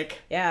 Really quick.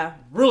 Yeah.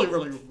 Really,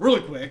 really,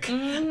 really quick.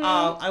 Mm-hmm.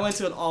 I went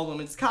to an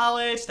all-women's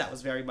college that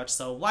was very much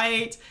so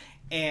white,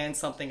 and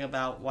something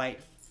about white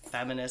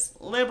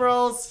feminist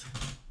liberals.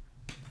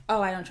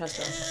 Oh, I don't trust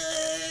them.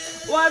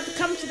 Well, I've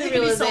come to the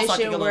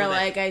realization where,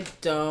 I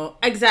don't...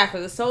 Exactly,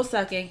 the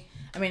soul-sucking.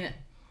 I mean,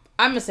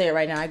 I'm going to say it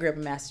right now. I grew up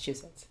in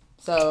Massachusetts.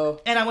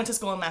 And I went to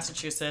school in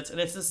Massachusetts, and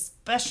it's a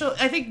special...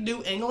 I think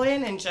New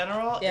England in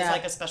general is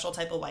a special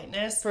type of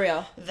whiteness. For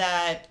real.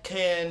 That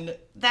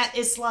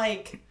is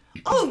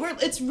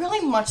it's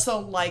really much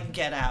so like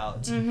Get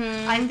Out.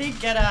 Mm-hmm. I think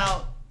Get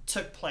Out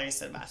took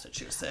place in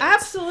Massachusetts.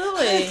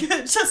 Absolutely.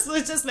 it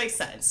just makes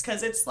sense,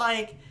 because it's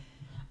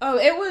Oh,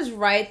 it was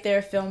right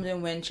there, filmed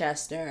in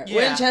Winchester. Yeah.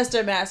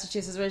 Winchester,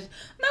 Massachusetts. I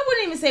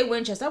wouldn't even say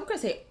Winchester. I'm going to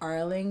say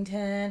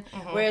Arlington,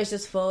 where it's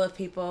just full of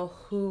people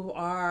who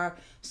are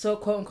so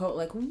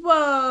quote-unquote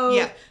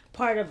whoa,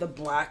 part of the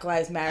Black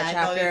Lives Matter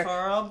chapter.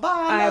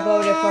 I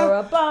voted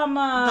for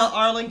Obama. The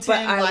Arlington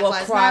Black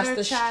Lives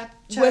Matter chapter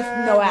with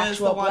no actual was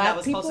the one black that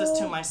was people.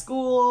 Closest to my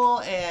school,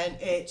 and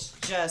it's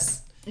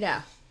just...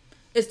 Yeah.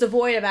 It's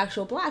devoid of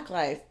actual black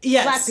life.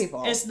 Yes. Black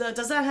people.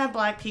 Does not have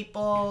black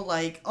people,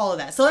 all of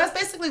that. So that's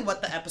basically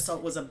what the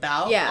episode was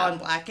about on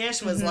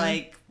Blackish, was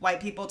white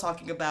people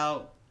talking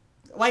about,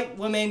 white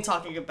women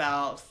talking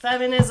about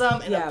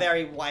feminism in a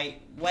very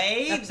white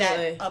way.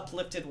 Absolutely. That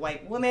uplifted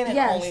white women and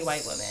only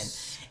white women.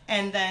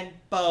 And then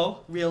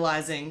Bo,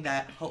 realizing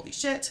that, holy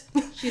shit,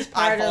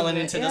 I've fallen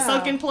into the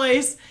sunken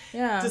place,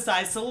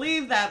 decides to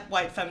leave that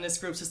white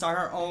feminist group to start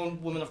her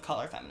own woman of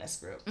color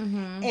feminist group.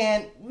 Mm-hmm.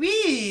 And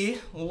we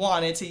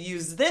wanted to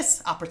use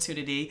this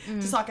opportunity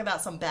to talk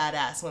about some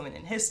badass women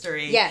in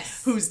history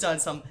who's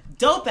done some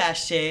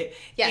dope-ass shit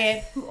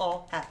and who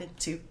all happen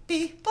to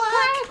be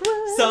black.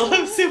 So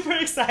I'm super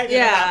excited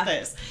about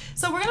this.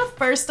 So we're going to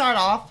first start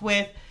off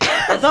with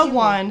the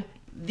one,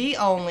 the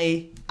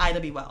only... Ida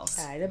B. Wells.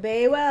 Ida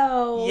B.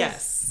 Wells.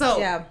 Yes.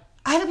 So,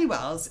 Ida B.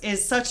 Wells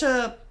is such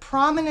a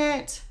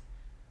prominent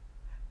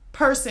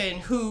person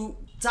who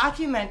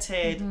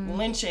documented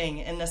lynching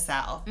in the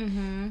South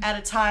at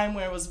a time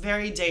where it was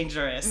very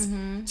dangerous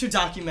to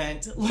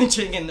document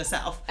lynching in the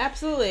South.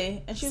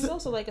 Absolutely. And she was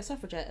also a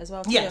suffragette as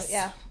well, too. Yes.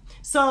 Yeah.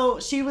 So,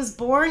 she was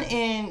born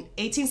in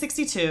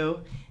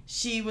 1862.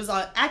 She was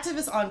an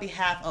activist on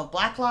behalf of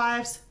Black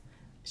lives.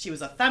 She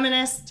was a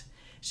feminist.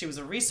 She was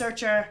a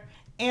researcher.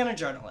 And a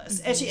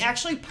journalist. And she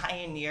actually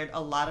pioneered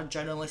a lot of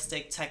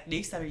journalistic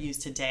techniques that are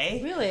used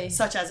today. Really?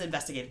 Such as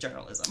investigative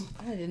journalism.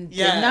 I did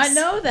not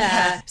know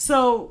that. Yeah.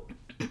 So,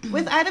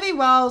 with Ida B.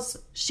 Wells,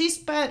 she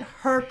spent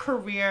her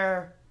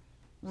career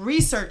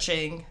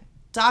researching,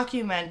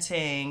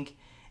 documenting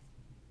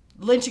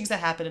lynchings that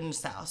happened in the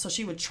South. So,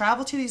 she would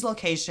travel to these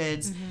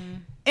locations.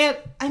 And,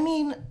 I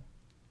mean,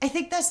 I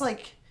think that's I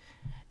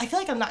feel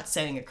like I'm not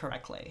saying it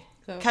correctly.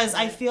 Because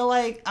I feel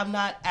like I'm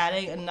not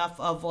adding enough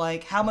of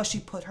how much she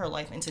put her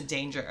life into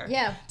danger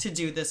to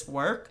do this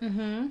work.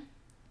 Mm-hmm.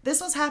 This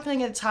was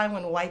happening at a time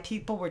when white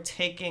people were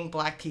taking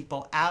black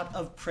people out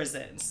of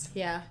prisons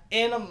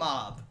in a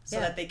mob so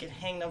that they could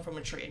hang them from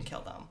a tree and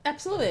kill them.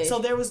 Absolutely. So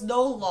there was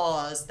no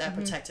laws that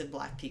protected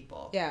black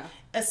people. Yeah.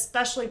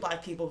 Especially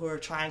black people who were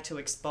trying to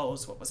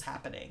expose what was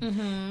happening.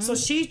 Mm-hmm. So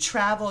she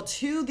traveled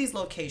to these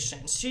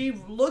locations. She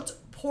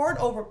pored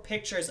over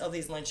pictures of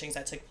these lynchings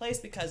that took place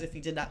because if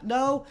you did not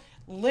know,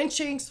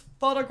 lynchings,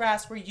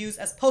 photographs were used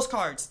as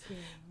postcards.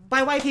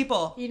 by white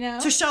people, you know,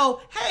 to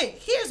show, hey,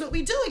 here's what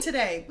we're doing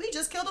today. We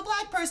just killed a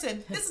black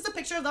person. This is a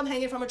picture of them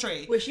hanging from a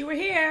tree. Wish you were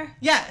here.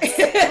 Yes.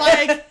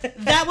 Like,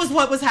 that was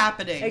what was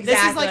happening. Exactly.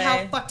 This is like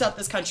how fucked up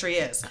this country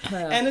is.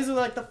 And this is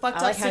like the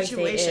fucked up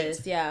situation.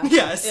 Yeah.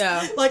 Yes.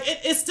 Yeah. Like,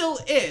 it still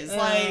is.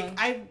 Like,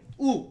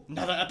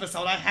 another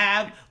episode I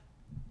have.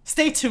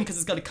 Stay tuned because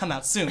it's going to come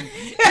out soon.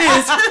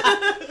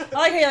 I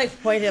like how you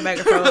like pointing at the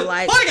microphone.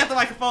 Like, pointing at the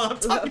microphone. I'm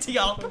talking to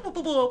y'all.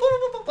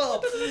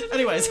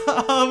 Anyways,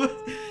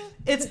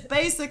 it's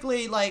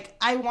basically like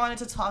I wanted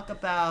to talk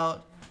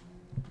about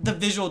the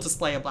visual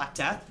display of Black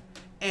Death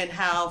and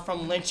how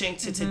from lynching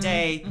to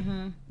today,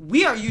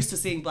 we are used to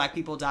seeing black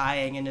people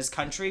dying in this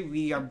country.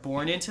 We are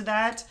born into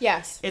that.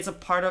 Yes. It's a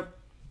part of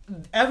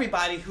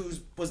everybody who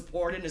was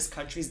born in this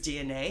country's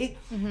DNA.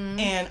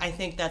 And I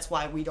think that's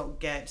why we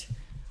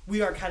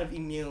are kind of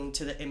immune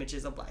to the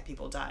images of black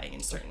people dying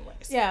in certain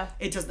ways. Yeah.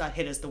 It does not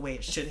hit us the way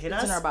it should hit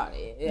us. It's in our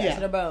body. Yeah. It's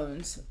in our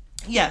bones.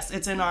 Yes,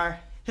 it's in our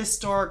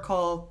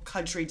historical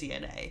country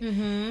DNA.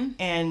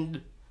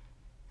 And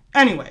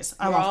anyways,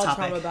 I'm off topic.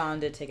 We're all trauma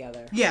bonded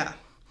together. Yeah.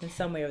 In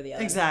some way or the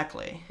other.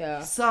 Exactly.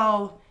 Yeah.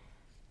 So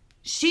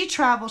she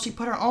traveled, she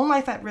put her own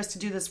life at risk to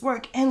do this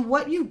work, and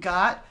what you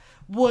got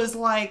was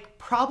like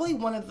probably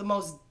one of the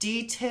most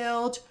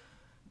detailed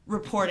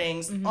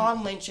reportings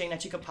on lynching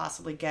that you could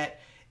possibly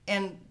get.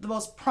 And the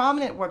most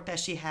prominent work that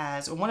she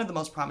has, or one of the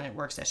most prominent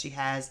works that she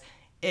has,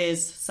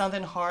 is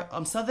Southern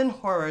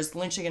Horrors,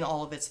 Lynching in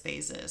All of Its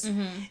Phases.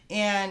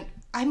 And,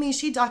 I mean,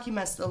 she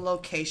documents the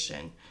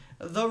location,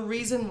 the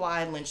reason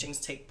why lynchings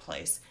take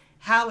place,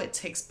 how it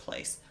takes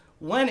place,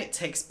 when it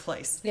takes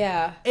place.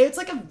 Yeah. It's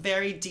like a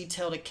very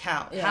detailed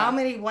account. Yeah. How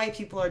many white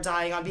people are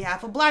dying on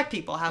behalf of black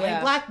people? How many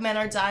black men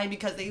are dying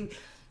because they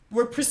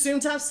were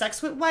presumed to have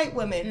sex with white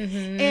women.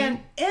 And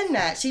in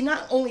that, she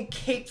not only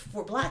caped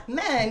for black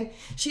men,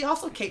 she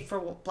also caped for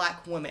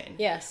black women.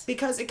 Yes.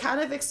 Because it kind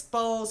of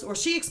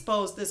she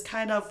exposed this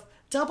kind of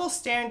double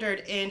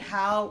standard in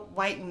how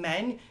white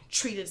men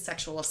treated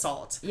sexual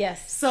assault.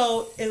 Yes.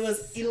 So it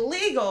was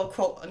illegal,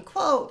 quote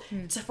unquote,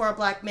 for a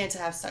black man to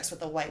have sex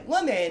with a white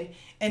woman,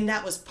 and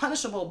that was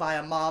punishable by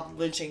a mob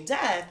lynching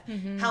death.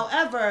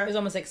 However, it was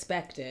almost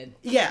expected.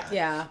 Yeah.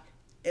 Yeah.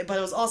 But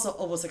it was also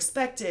almost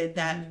expected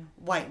that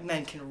white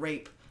men can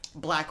rape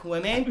black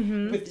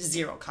women with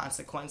zero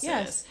consequences.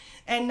 Yes.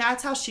 And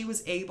that's how she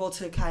was able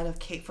to kind of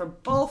cape for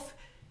both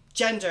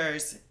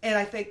genders. And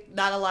I think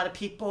not a lot of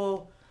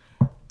people,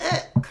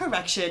 not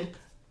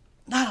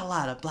a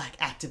lot of black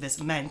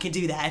activist men can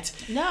do that.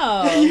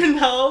 No. You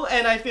know?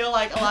 And I feel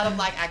like a lot of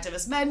black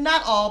activist men,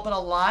 not all, but a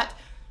lot,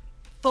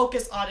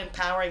 focus on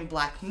empowering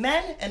black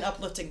men and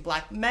uplifting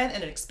black men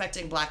and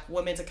expecting black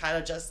women to kind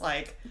of just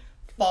like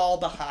fall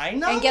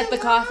behind them and get the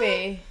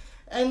coffee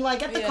and like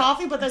get the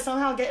coffee, but then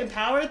somehow get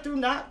empowered through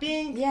not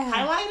being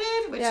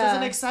highlighted, which doesn't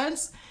make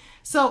sense.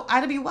 So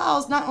Ida B.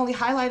 Wells not only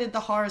highlighted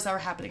the horrors that were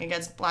happening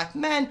against black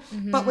men,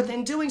 but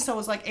within doing so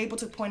was like able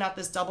to point out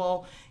this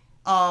double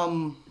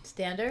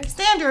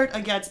standard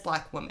against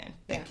black women.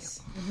 Thank you.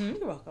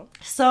 You're welcome.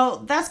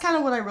 So that's kind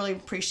of what I really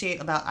appreciate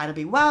about Ida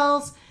B.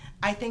 Wells.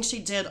 I think she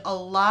did a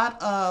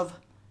lot of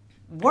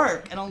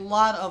work and a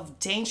lot of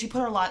danger. She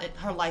put her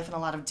life in a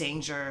lot of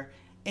danger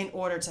in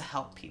order to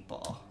help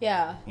people.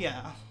 Yeah.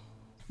 Yeah.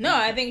 No,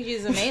 I think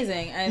she's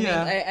amazing.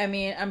 I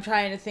mean, I'm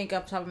trying to think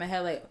off the top of my head,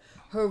 like,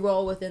 her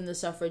role within the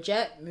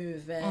suffragette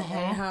movement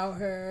and how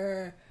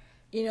her,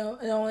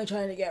 not only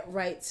trying to get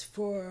rights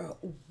for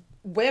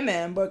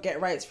women, but get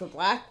rights for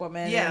black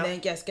women. And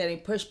then just getting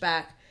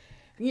pushback,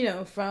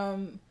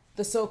 from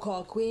the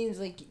so-called queens,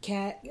 like,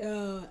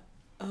 the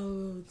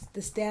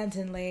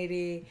Stanton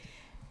lady,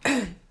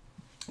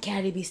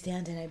 Caddy B.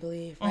 Stanton, I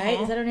believe, right?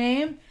 Is that her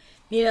name?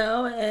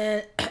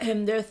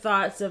 And their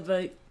thoughts of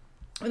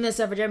in the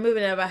suffragette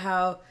movement about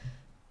how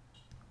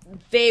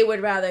they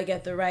would rather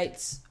get the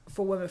rights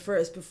for women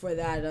first before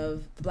that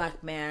of the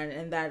black man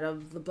and that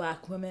of the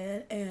black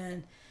women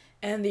and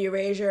the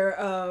erasure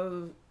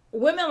of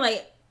women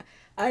like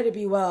Ida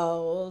B.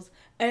 Wells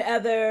and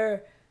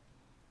other,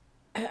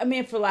 I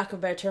mean, for lack of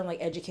a better term, like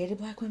educated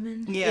black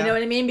women. Yeah. You know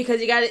what I mean?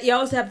 Because you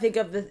also have to think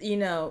of the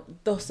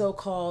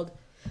so-called,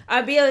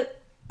 at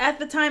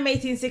the time,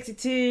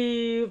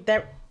 1862,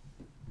 that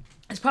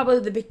it's probably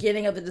the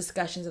beginning of the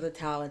discussions of the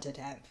talented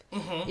 10th.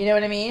 You know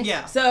what I mean?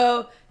 Yeah.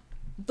 So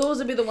those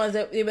would be the ones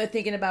that we were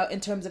thinking about in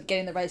terms of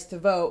getting the rights to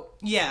vote.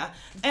 Yeah.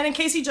 And in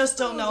case you just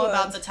don't know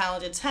about the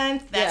talented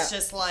 10th, that's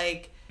just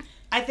like,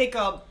 I think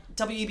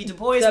W.E.B. Du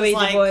Bois was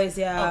like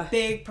a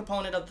big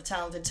proponent of the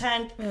talented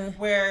 10th,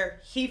 where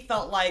he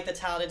felt like the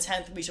talented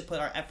 10th, we should put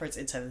our efforts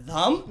into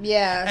them.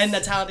 Yes. And the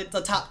top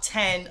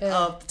 10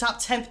 of the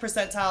top 10th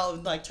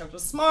percentile, like, in terms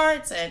of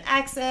smarts and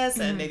access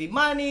and maybe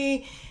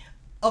money.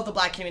 of the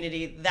Black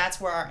community, that's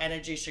where our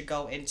energy should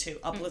go into,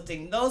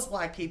 uplifting those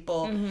Black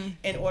people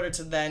in order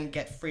to then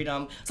get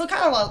freedom. So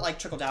kind of a lot like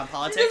trickle-down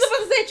politics. I was about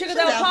to say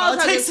trickle-down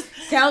politics.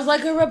 Sounds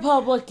like a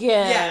Republican.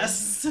 Yes.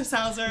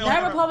 Sounds very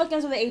Not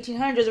Republicans of the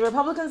 1800s, the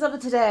Republicans of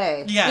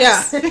today.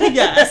 Yes. Yeah.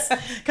 Yes.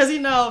 Because,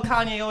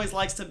 Kanye always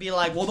likes to be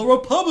like, well, the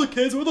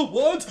Republicans were the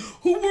ones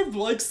who were,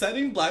 like,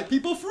 setting Black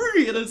people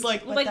free. And it's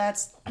like,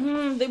 that's...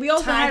 we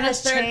also had a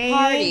third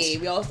party.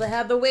 We also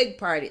had the Whig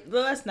Party.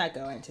 Well, let's not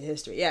go into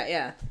history.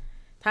 Yeah.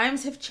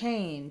 Times have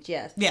changed,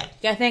 yes. Yeah.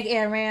 Gotta thank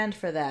Ayn Rand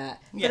for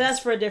that. Yes. But that's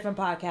for a different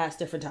podcast,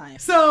 different time.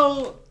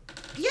 So,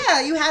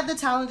 yeah, you had the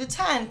Talented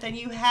 10th, and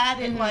you had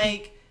it,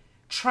 like,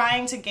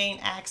 trying to gain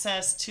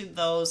access to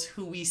those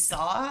who we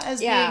saw as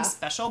being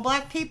special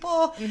Black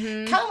people.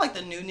 Kind of like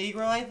the New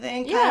Negro, I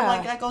think. Kind of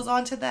like that goes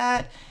on to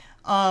that.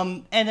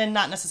 And then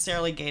not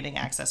necessarily gaining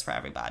access for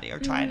everybody or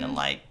trying to,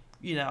 like,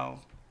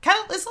 kind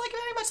of, it's like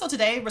very much so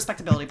today,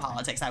 respectability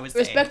politics, I would say.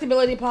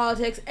 Respectability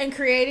politics and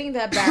creating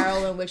that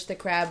barrel in which the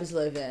crabs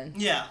live in.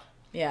 Yeah.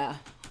 Yeah.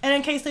 And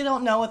in case they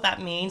don't know what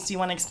that means, do you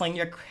want to explain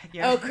your crabs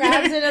in a barrel?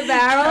 Crabs in a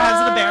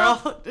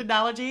barrel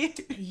analogy?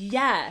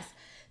 Yes.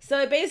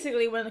 So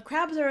basically, when the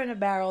crabs are in a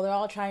barrel, they're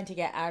all trying to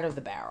get out of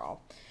the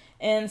barrel.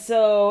 And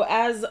so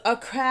as a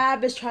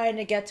crab is trying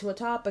to get to a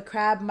top, a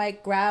crab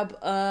might grab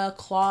a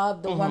claw,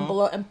 the one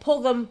below, and pull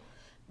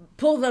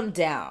them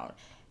down.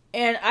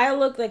 And I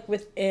look like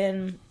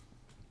within,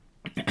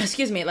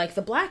 like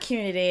the Black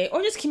community,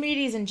 or just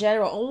communities in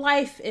general,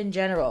 life in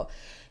general,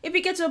 if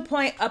you get to a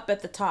point up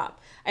at the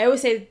top, I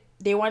always say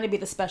they want to be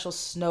the special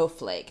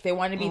snowflake. They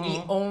want to be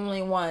the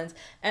only ones.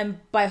 And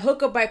by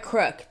hook or by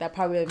crook, that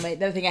probably might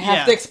be another thing I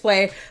have to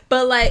explain,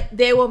 but like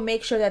they will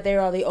make sure that they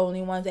are the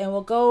only ones and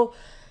will go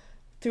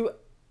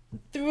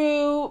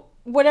through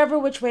whatever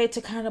which way to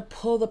kind of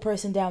pull the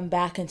person down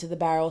back into the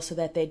barrel so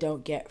that they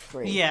don't get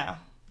free. Yeah.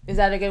 Is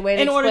that a good way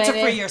to explain it? In order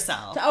to free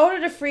yourself. In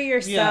order to free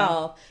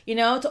yourself.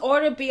 To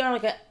order to be on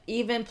like an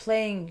even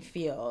playing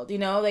field.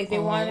 Like they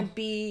want to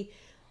be,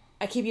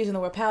 I keep using the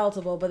word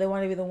palatable, but they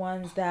want to be the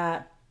ones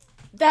that,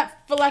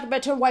 for lack of a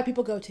better term, white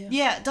people go to.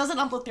 Yeah, it doesn't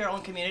uplift their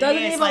own community.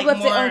 Doesn't even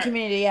uplift their own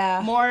community,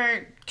 yeah.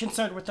 More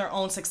concerned with their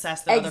own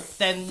success than the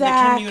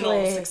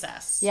communal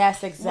success.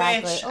 Yes,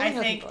 exactly. Which I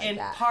think in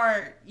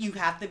part you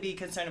have to be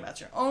concerned about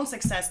your own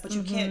success, but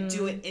you can't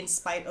do it in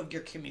spite of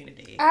your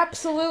community.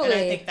 Absolutely. And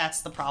I think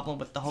that's the problem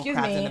with the whole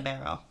crabs in the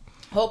barrel.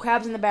 Whole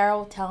crabs in the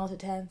barrel, Talented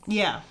 10th.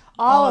 Yeah.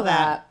 All of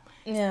that.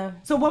 Yeah.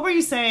 So what were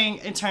you saying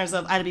in terms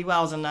of Ida B.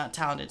 Wells and that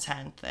Talented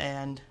 10th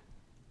and...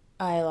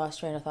 I lost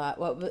train of thought.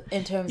 What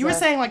in terms? You were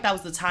saying like that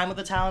was the time of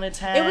the Talented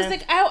 10th. It was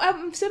like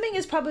I'm assuming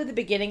it's probably the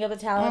beginning of the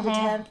Talented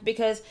 10th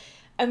because,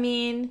 I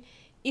mean,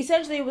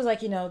 essentially it was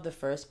like the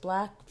first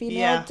Black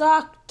female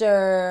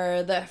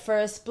doctor, the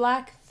first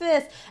Black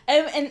this,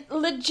 and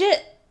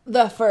legit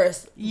the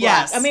first.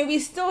 Yes. Black. I mean, we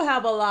still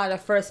have a lot of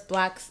first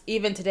Blacks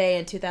even today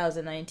in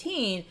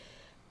 2019,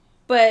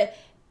 but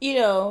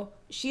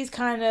she's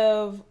kind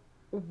of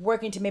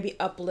working to maybe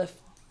uplift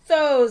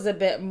those a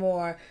bit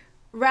more.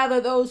 Rather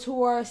those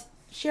who are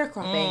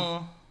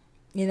sharecropping,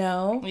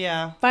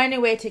 Yeah. Find a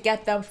way to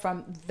get them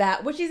from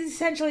that, which is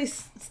essentially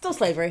still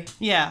slavery.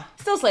 Yeah.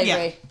 Still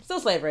slavery. Yeah. Still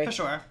slavery. For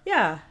sure.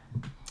 Yeah.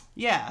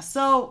 Yeah.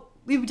 So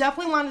we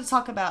definitely wanted to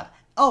talk about,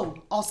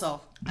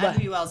 also, Ida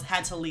B. Wells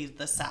had to leave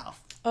the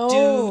South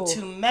due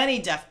to many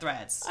death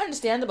threats.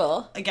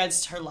 Understandable.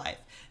 Against her life.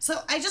 So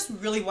I just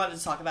really wanted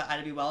to talk about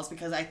Ida B. Wells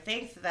because I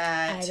think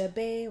that... Ida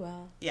B.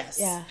 Wells. Yes.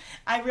 Yeah.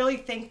 I really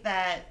think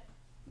that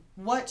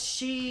what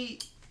she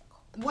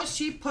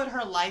put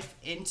her life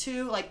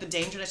into, like the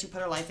danger that she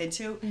put her life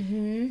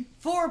into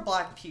for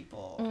Black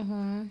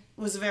people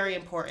was very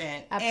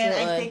important.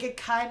 Absolutely. And I think it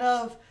kind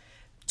of,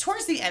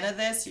 towards the end of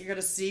this, you're going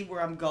to see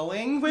where I'm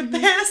going with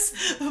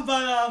this.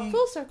 But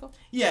full circle.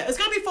 Yeah, it's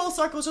going to be full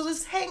circle, so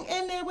just hang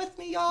in there with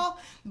me, y'all.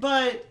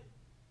 But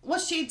what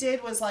she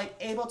did was like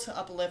able to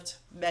uplift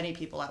many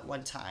people at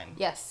one time.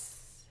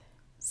 Yes.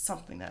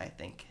 Something that I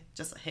think,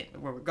 just a hint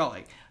where we're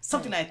going,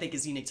 something that I think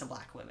is unique to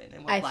Black women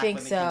and what Black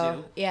women can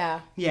do.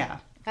 Yeah. Yeah.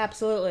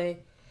 Absolutely.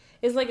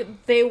 It's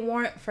like they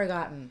weren't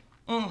forgotten.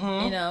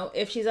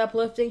 If she's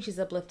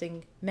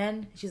uplifting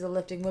men, she's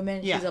uplifting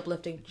women, she's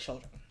uplifting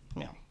children.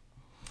 Yeah.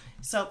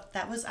 So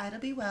that was Ida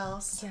B.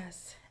 Wells.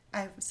 Yes.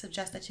 I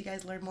suggest that you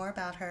guys learn more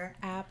about her.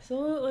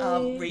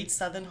 Absolutely. Read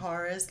Southern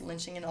Horrors,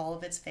 Lynching in All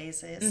of Its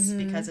Phases,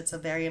 because it's a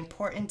very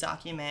important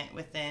document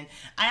within...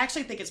 I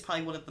actually think it's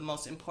probably one of the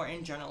most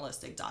important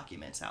journalistic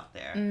documents out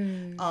there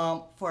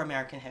for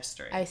American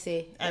history. I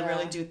see. I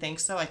really do think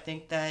so. I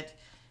think that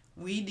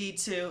we need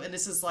to, and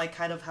this is like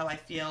kind of how I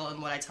feel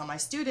and what I tell my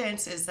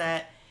students, is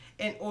that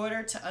in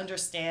order to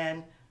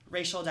understand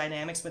racial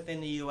dynamics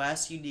within the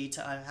U.S., you need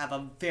to have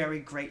a very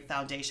great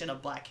foundation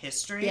of Black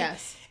history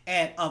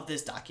and of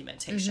this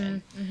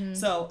documentation.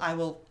 So I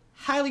will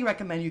highly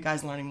recommend you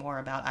guys learning more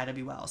about Ida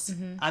B. Wells.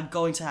 I'm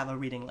going to have a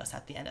reading list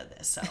at the end of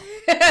this, so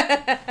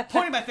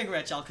pointing my finger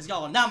at y'all because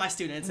y'all are now my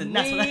students, and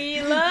that's what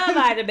we love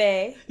Ida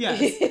B.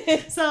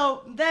 Yes.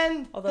 So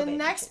then the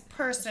next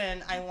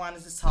person I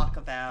wanted to talk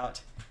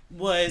about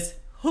was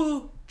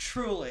who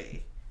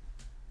truly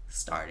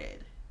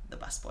started the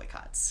bus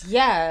boycotts.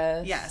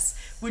 Yes.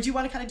 Would you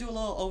want to kind of do a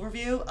little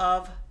overview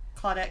of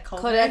Claudette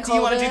Colvin? Claudette Do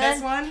you want to do Colvin?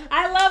 this one?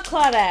 I love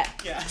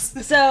Claudette.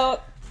 Yes.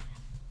 So,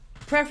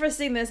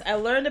 prefacing this, I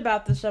learned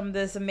about this from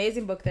this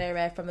amazing book that I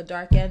read, From the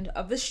Dark End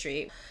of the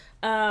Street.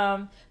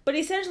 But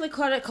essentially,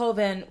 Claudette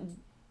Colvin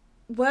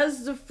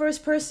was the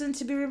first person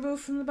to be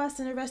removed from the bus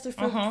and arrested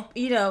for,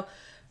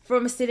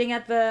 from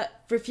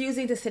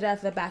refusing to sit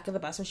at the back of the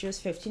bus when she was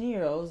 15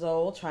 years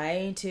old,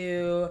 trying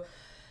to,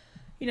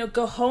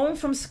 go home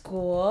from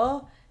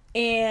school.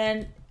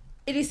 And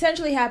it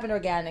essentially happened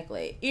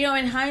organically.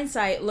 In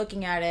hindsight,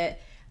 looking at it,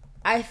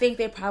 I think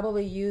they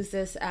probably used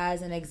this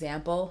as an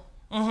example,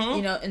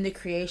 in the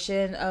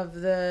creation of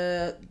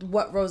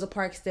what Rosa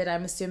Parks did,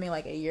 I'm assuming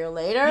like a year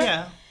later.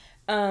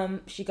 Yeah.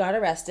 She got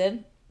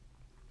arrested.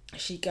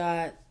 She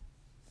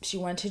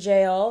went to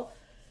jail.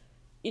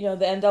 The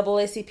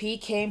NAACP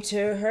came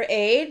to her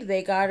aid.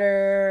 They got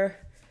her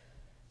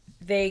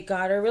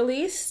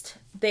released.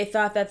 They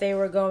thought that they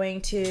were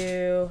going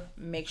to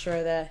make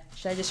sure that...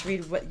 Should I just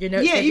read what your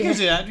notes? Yeah, you can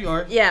do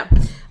that. Yeah.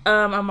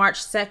 On March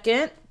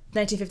 2nd,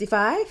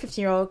 1955,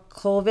 15-year-old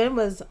Colvin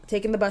was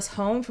taking the bus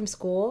home from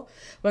school.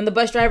 When the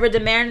bus driver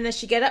demanded that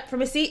she get up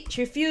from a seat,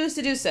 she refused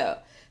to do so,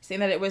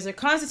 saying that it was her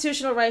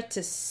constitutional right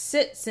to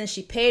sit since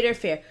she paid her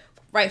fare.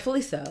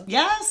 Rightfully so.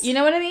 Yes. You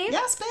know what I mean?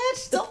 Yes,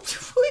 bitch. Don't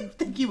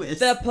think you is.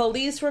 The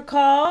police were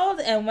called,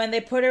 and when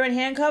they put her in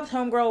handcuffs,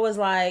 homegirl was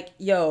like,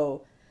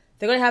 yo,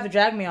 they're going to have to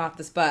drag me off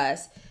this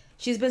bus.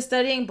 She's been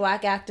studying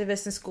black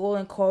activists in school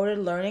and quoted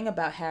learning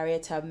about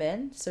Harriet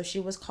Tubman, so she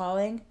was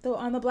calling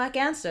on the black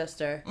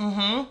ancestor.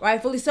 Mm-hmm.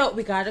 Rightfully so.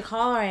 We got to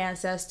call our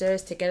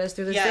ancestors to get us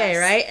through this day,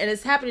 right? And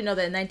it's happy to know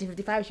that in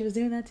 1955 she was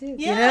doing that too.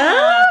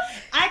 Yeah.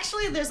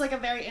 Actually, there's like a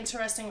very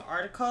interesting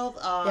article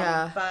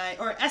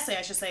essay,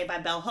 I should say, by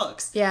Bell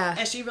Hooks. Yeah.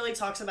 And she really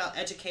talks about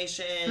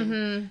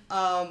education,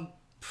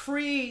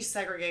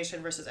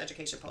 pre-segregation versus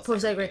education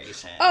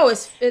post-segregation. Oh,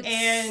 it's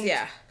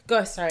yeah.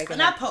 Go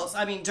not post.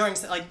 I mean during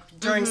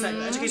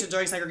education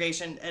during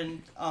segregation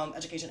and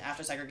education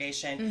after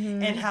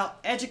segregation, and how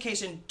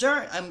education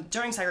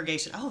during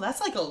segregation. Oh,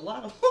 that's like a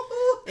lot of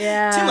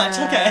too much.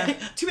 Okay,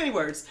 too many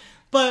words.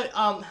 But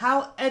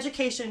how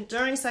education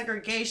during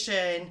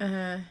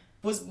segregation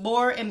was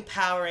more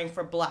empowering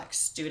for black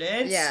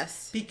students.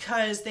 Yes,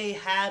 because they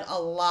had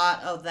a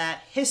lot of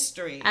that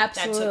history that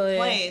took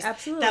place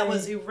that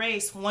was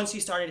erased once you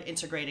started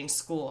integrating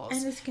schools.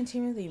 And it's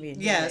continually being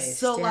erased. Yes,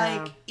 so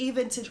like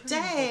even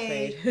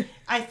today,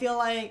 I feel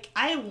like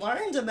I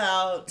learned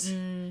about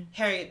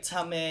Harriet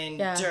Tubman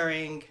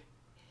during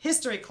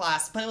history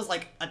class, but it was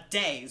like a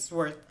day's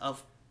worth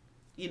of,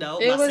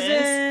 lessons. It was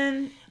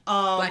in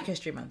Black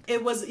History Month.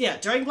 It was,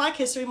 during Black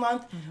History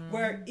Month,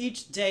 where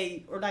each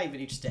day, or not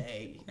even each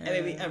day,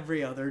 maybe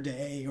every other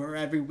day or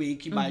every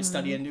week, you might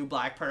study a new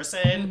black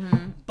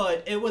person,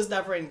 but it was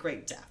never in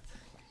great depth,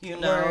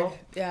 Word.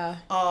 Yeah.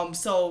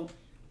 So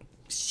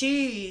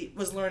she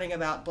was learning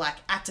about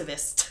black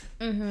activists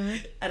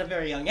at a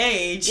very young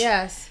age.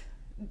 Yes.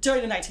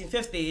 During the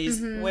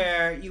 1950s,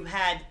 where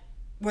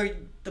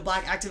the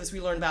black activists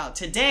we learn about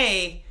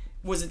today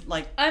was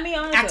like honestly,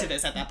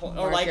 activists at that point,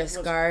 or Marcus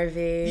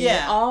Garvey,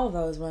 all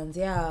those ones,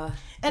 and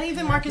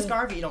even Marcus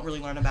Garvey you don't really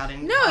learn about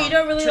in you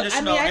don't really.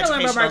 I don't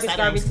remember Marcus settings.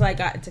 Garvey until I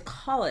got into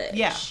college.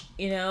 Yeah,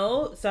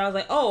 so I was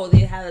like, oh, they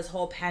had this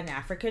whole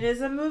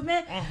Pan-Africanism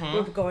movement.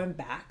 We're going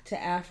back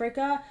to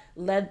Africa,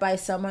 led by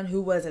someone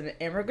who was an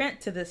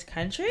immigrant to this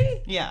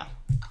country. Yeah.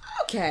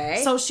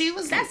 Okay. So she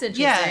was. That's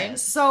interesting. Yeah.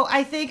 So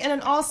I think, and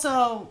then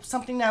also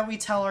something that we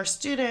tell our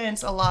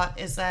students a lot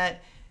is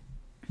that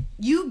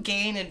you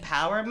gain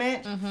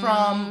empowerment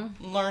from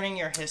learning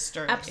your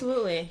history.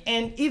 Absolutely.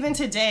 And even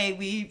today,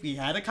 we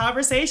had a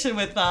conversation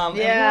with them.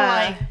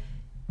 Yeah. And we're like,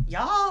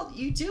 y'all,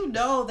 you do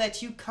know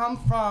that you come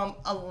from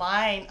a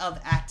line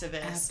of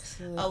activists,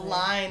 a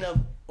line of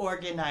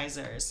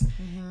organizers.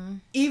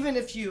 Even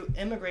if you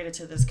immigrated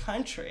to this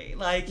country,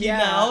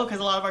 because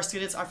a lot of our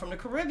students are from the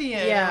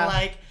Caribbean. Yeah.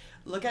 And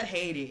look at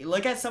Haiti.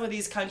 Look at some of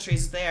these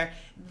countries there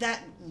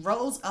that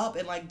rose up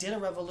and did a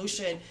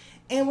revolution.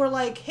 And we're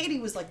like, Haiti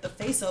was the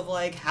face of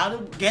how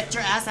to get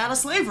your ass out of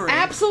slavery.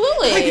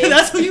 Absolutely.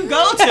 That's who you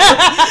go to.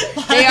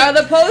 They are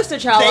the poster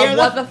child of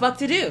what the fuck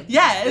to do.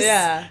 Yes.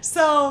 Yeah.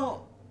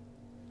 So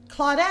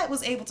Claudette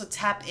was able to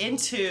tap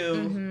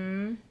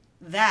into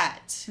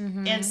that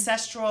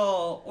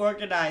ancestral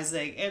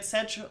organizing,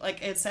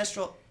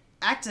 ancestral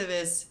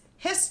activist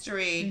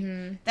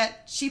history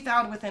that she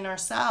found within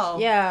herself.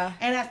 Yeah.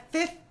 And at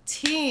 15.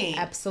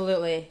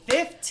 Absolutely.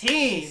 15.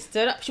 She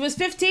stood up. She was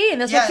 15.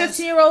 That's what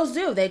 15-year-olds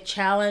do. They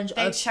challenge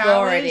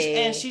authority.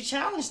 And she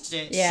challenged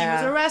it. Yeah.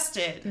 She was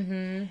arrested.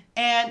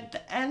 And the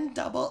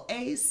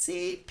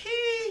NAACP.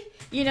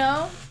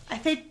 I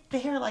think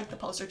they're the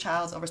poster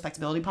childs of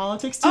respectability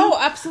politics too. Oh,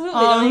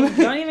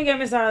 absolutely. Don't even get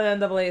me started on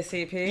the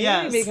NAACP.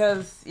 Yes.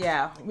 Because,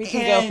 we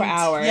can go for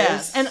hours.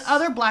 Yes. And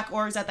other black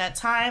orgs at that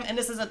time. And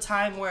this is a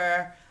time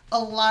where a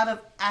lot of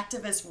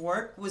activist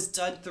work was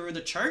done through the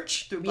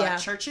church, through black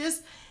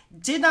churches.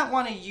 Did not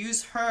want to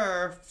use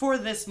her for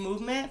this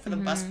movement, for the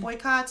bus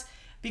boycotts,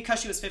 because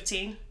she was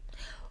 15.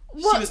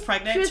 She was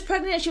pregnant? She was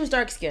pregnant and she was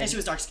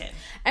dark-skinned.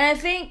 And I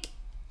think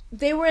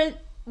they were...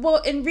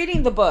 Well, in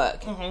reading the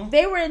book,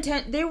 they were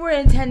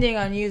intending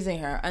on using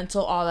her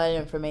until all that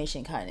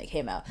information kind of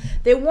came out.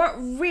 They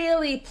weren't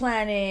really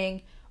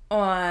planning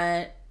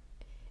on...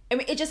 I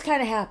mean, it just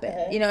kind of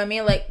happened. You know what I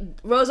mean? Like,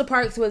 Rosa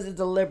Parks was a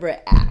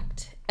deliberate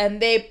act.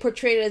 And they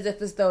portrayed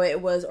it as though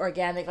it was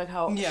organic, like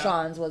how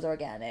Sean's was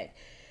organic.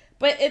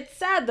 But it's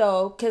sad,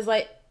 though, because,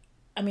 like,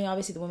 I mean,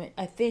 obviously the woman,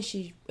 I think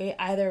she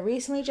either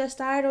recently just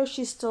died or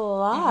she's still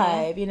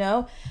alive, you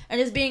know?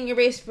 And just being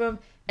erased from...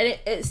 And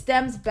it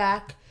stems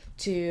back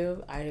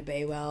to Ida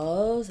Bay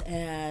Wells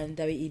and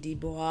W.E.B. Du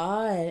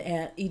Bois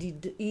and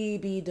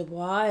E.B. Du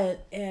Bois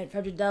and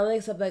Frederick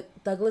Douglass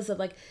of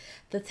like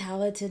the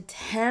talented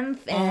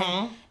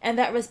 10th and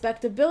that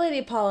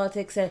respectability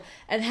politics and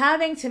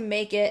having to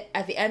make it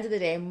at the end of the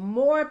day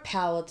more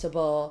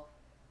palatable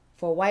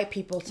for white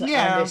people to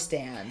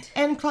understand.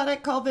 And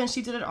Claudette Colvin,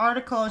 she did an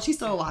article and she's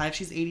still alive.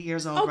 She's 80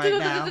 years old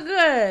now.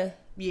 Good.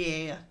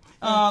 Yeah.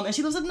 And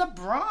she lives in the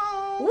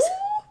Bronx. Ooh.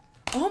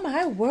 Oh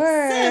my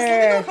word! Sis,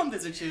 let me go come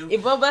visit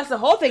you. Well, that's the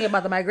whole thing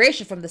about the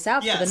migration from the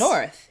south to the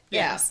north.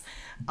 Yes.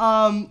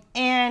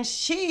 And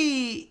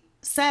she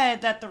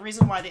said that the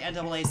reason why the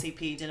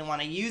NAACP didn't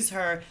want to use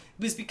her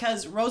was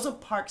because Rosa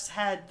Parks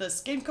had the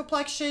skin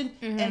complexion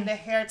and the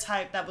hair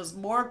type that was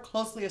more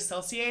closely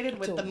associated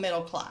with the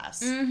middle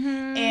class.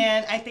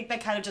 And I think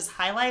that kind of just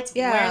highlights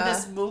where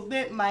this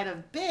movement might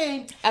have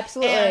been.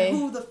 Absolutely. And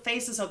who the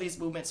faces of these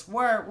movements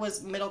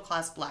was middle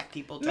class black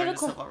people during the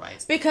civil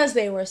rights. Because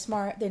they were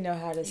smart. They know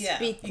how to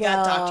speak you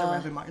got Dr.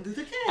 Reverend Martin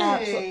Luther King.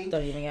 Absolutely.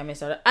 Don't even get me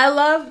started. I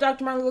love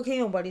Dr. Martin Luther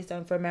King and what he's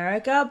done for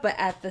America, but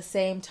at the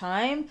same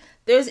time,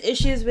 there's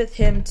issues with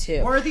him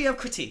too. Worthy of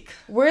critique.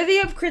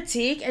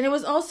 And it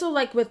was also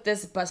like with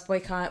this bus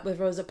boycott with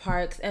Rosa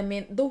Parks. I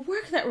mean, the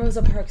work that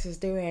Rosa Parks was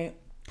doing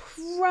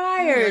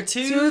prior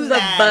to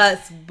the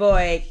bus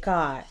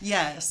boycott.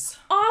 Yes.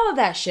 All of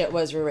that shit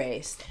was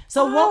erased.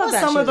 So what was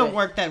some of the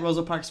work that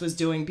Rosa Parks was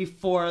doing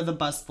before the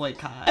bus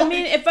boycott? I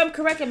mean, if I'm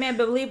correct, I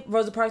believe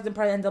Rosa Parks been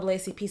part of the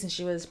NAACP since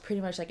she was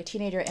pretty much like a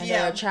teenager and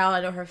a child.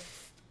 I know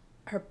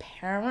her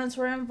parents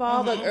were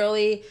involved, like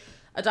early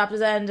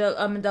adopters at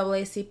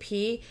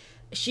NAACP.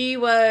 She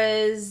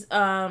was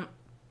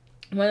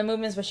one of the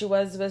movements where she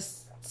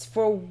was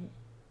for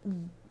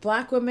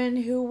black women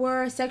who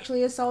were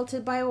sexually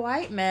assaulted by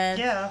white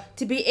men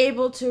to be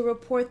able to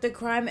report the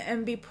crime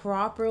and be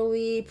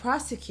properly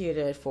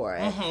prosecuted for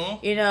it.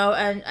 You know,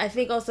 and I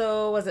think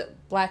also, was it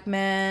black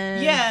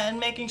men? Yeah, and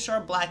making sure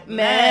black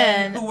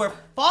men who were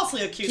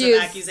falsely accused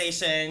of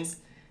accusations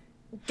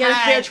get a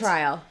fair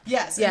trial.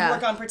 Yes, and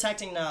work on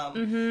protecting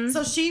them.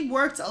 So she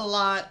worked a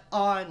lot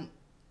on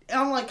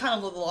like kind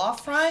of the law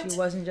front. She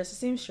wasn't just a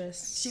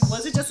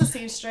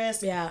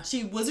seamstress. Yeah.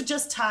 She wasn't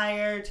just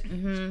tired.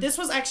 This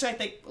was actually, I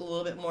think, a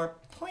little bit more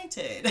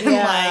pointed and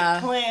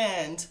like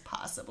planned,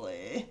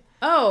 possibly.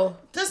 Oh.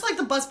 Just like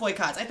the bus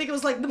boycotts. I think it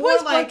was like the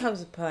bus boycotts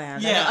was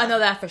planned. Yeah. I know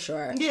that for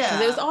sure. Yeah.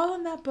 Because it was all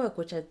in that book,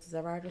 which is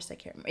the writer's I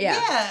can't remember. Yeah.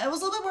 Yeah, it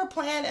was a little bit more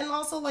planned, and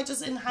also like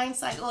just in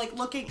hindsight, like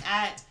looking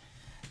at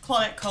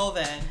Claudette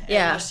Colvin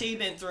and what she'd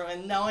been through,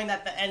 and knowing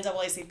that the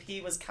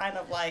NAACP was kind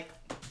of like...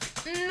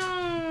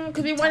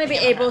 because we want to be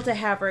able to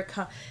have her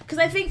come... Because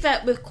I think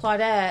that with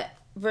Claudette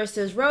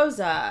versus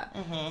Rosa,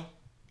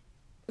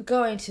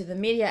 going to the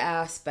media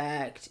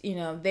aspect, you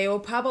know,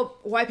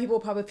 white people will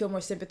probably feel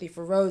more sympathy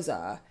for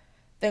Rosa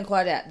than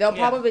Claudette. They'll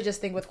probably just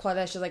think with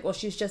Claudette, she's like, well,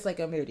 she's just like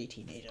a moody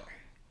teenager.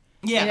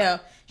 Yeah. You know,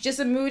 she's just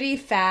a moody,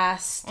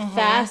 fast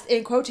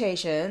in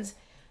quotations,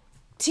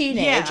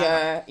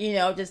 teenager, you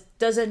know, just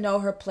doesn't know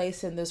her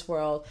place in this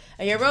world.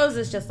 And your Rose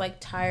is just like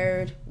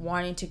tired,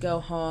 wanting to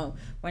go home,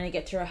 wanting to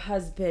get to her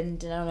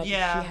husband, and I don't know if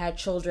she had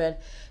children,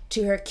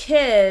 to her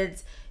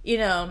kids, you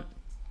know,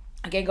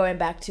 again, going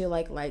back to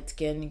like light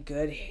skin,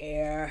 good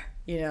hair,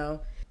 you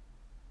know.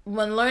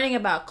 When learning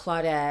about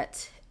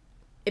Claudette,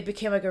 it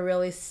became like a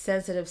really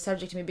sensitive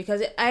subject to me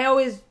because I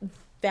always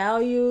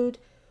valued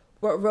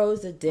what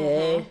Rosa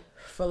did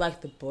for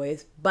like the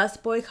bus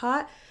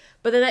boycott.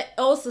 But then it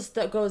also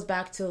goes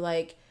back to,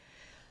 like,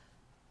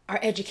 our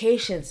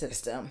education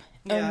system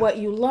and what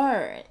you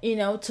learn. You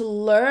know, to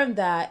learn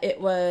that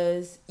it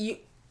was... You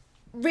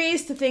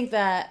raised to think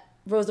that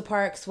Rosa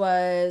Parks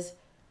was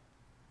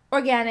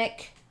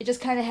organic. It just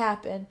kind of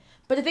happened.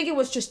 But I think it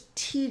was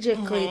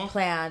strategically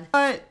planned.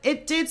 But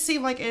it did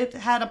seem like it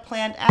had a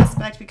planned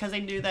aspect because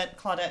they knew that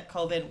Claudette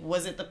Colvin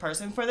wasn't the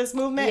person for this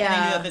movement. And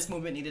they knew that this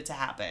movement needed to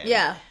happen.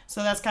 Yeah.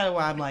 So that's kind of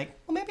why I'm like,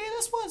 well, maybe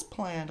this was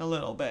planned a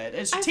little bit.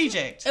 It's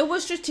strategic. It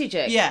was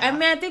strategic. Yeah. I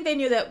mean, I think they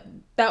knew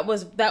that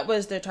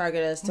was their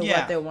target as to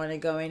what they wanted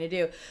going to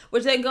do.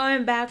 Which then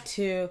going back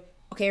to,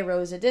 okay,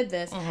 Rosa did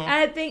this. And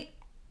I think...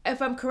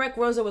 If I'm correct,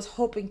 Rosa was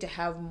hoping to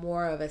have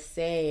more of a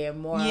say and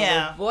more of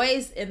a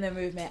voice in the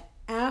movement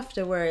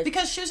afterwards.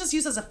 Because she was just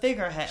used as a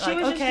figurehead. She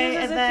was just used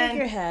as a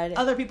figurehead.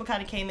 Other people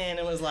kind of came in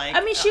and was like...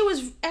 I mean, she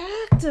was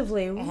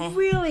actively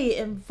really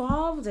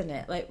involved in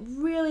it. Like,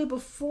 really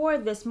before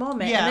this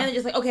moment. Yeah. And then it's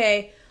just like,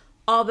 okay,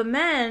 all the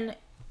men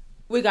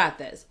we got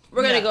this.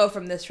 We're going to go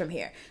from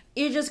here.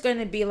 You're just going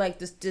to be like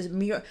this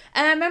demure.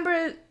 And I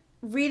remember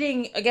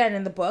reading, again,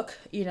 in the book,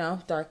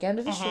 Dark End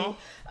of the Street,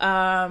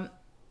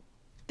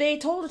 they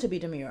told her to be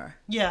demure.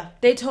 Yeah.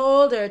 They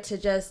told her to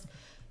just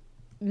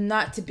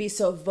not to be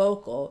so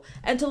vocal.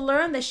 And to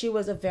learn that she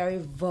was a very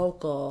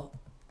vocal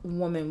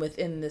woman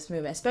within this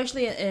movement,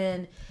 especially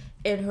in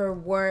her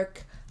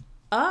work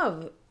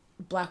of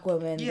Black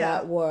women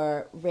that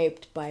were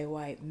raped by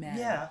white men.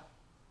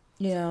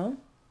 Yeah.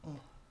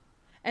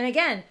 And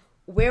again,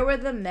 where were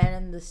the men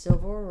in the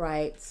civil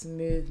rights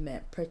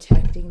movement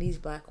protecting these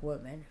Black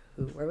women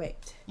who were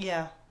raped?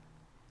 Yeah.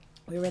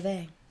 Where were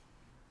they?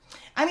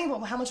 I mean,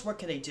 how much work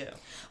could they do?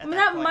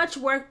 Not much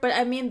work, but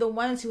I mean the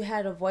ones who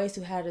had a voice,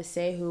 who had a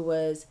say, who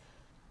was,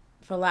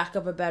 for lack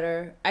of a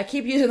better, I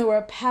keep using the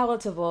word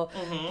palatable,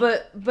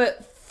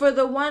 but for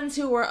the ones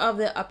who were of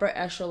the upper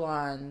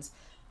echelons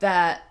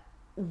that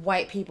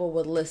white people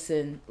would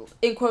listen,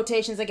 in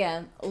quotations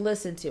again,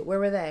 listen to. Where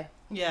were they?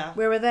 Yeah.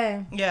 Where were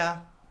they? Yeah.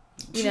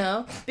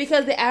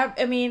 Because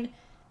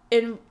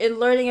in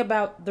learning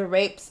about the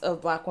rapes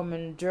of Black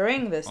women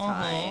during this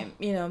time,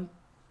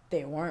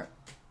 they weren't.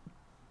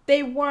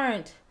 They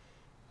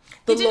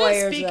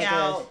didn't speak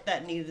out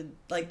that needed,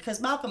 because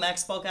Malcolm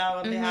X spoke out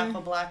on behalf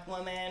of Black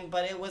women,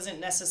 but it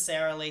wasn't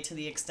necessarily to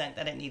the extent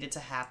that it needed to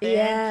happen.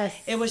 Yes.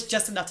 It was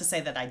just enough to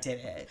say that I did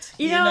it.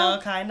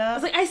 Kind of. I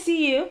was like, I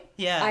see you.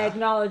 Yeah. I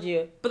acknowledge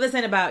you. But this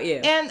ain't about you.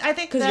 And I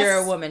think because you're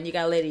a woman. You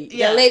got a lady. You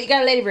got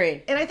a lady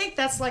brain. And I think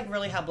that's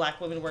really how Black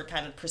women were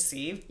kind of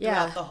perceived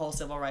throughout the whole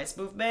civil rights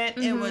movement.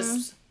 It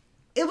was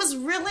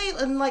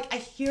really, and I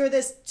hear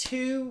this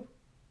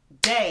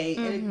today,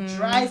 and it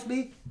drives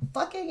me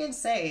fucking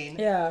insane.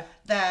 Yeah.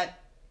 That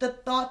the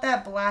thought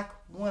that Black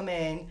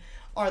women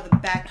are the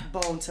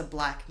backbone to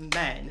Black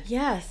men.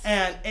 Yes.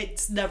 And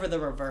it's never the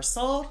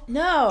reversal.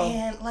 No.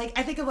 And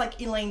I think of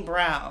Elaine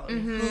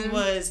Brown,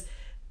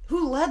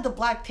 who led the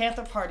Black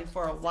Panther Party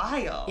for a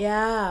while.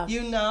 Yeah.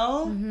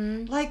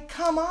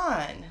 Come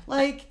on.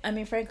 I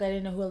mean, frankly, I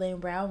didn't know who Elaine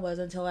Brown was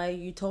until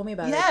you told me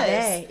about it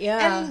today.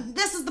 Yeah. And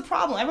this is the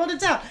problem. I wrote it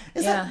down.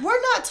 Is that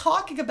we're not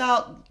talking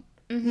about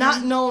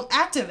not known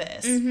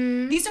activists.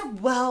 These are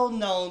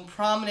well-known,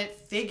 prominent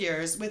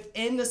figures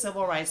within the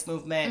civil rights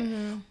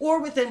movement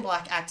or within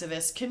Black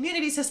activist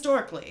communities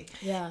historically.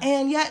 Yeah.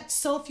 And yet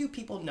so few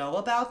people know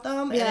about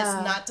them, and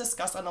it's not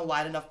discussed on a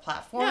wide enough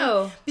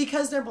platform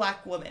because they're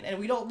Black women. And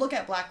we don't look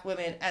at Black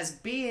women as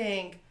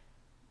being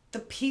the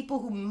people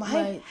who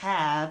might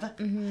have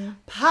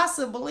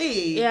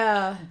possibly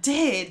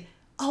did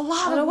a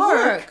lot of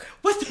work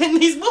within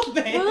these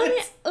movements. Well,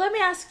 let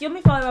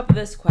me follow up with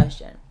this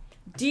question.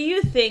 Do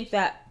you think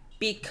that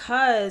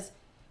because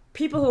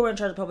people who were in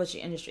charge of the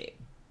publishing industry,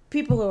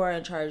 people who were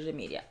in charge of the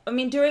media,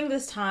 during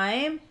this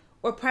time,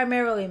 were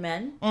primarily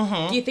men?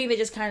 Do you think they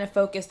just kind of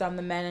focused on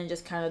the men and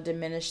just kind of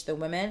diminished the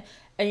women?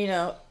 And,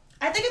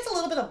 I think it's a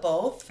little bit of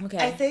both. Okay.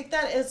 I think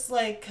that it's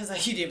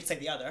because you didn't say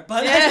the other,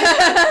 but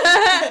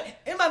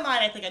in my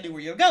mind, I think I knew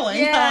where you were going.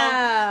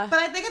 Yeah. But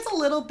I think it's a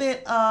little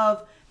bit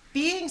of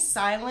being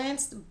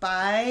silenced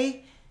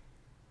by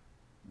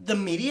the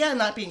media and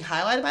not being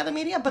highlighted by the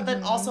media, but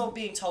then also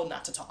being told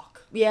not to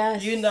talk.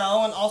 Yes. And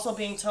also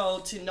being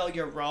told to know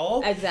your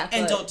role. Exactly.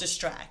 And don't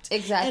distract.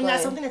 Exactly. And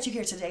that's something that you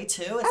hear today,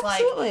 too. It's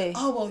Absolutely.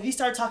 if you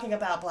start talking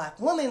about Black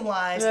women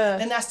lives,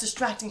 then that's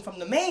distracting from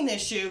the main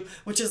issue,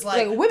 which is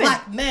women.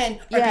 Black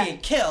men are being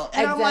killed.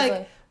 And I'm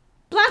like,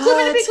 Black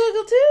women are being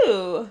killed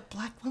too.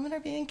 Black women are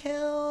being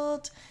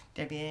killed.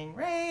 They're being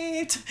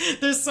raped.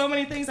 There's so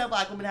many things that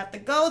Black women have to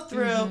go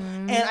through.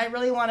 And I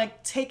really want to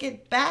take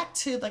it back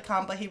to the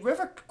Combahee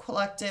River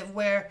Collective,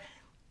 where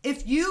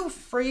if you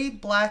free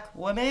Black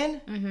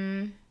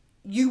women,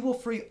 you will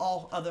free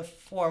all other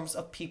forms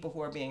of people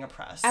who are being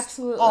oppressed.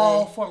 Absolutely.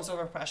 All forms of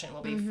oppression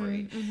will be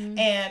freed.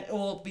 And it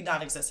will be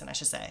non-existent, I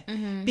should say.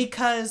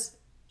 Because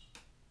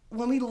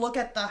when we look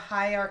at the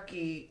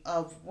hierarchy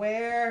of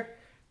where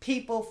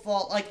people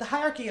fall, the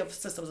hierarchy of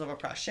systems of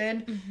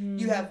oppression,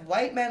 you have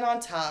white men on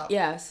top.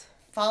 Yes.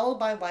 Followed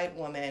by white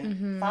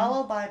women,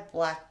 followed by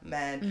Black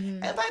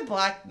men. And by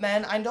Black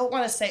men, I don't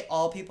want to say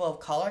all people of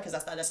color, because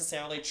that's not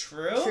necessarily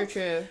true.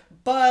 True.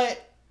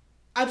 But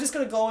I'm just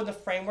going to go in the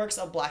frameworks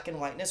of Black and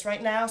whiteness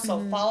right now. So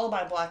followed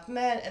by Black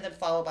men, and then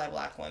followed by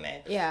Black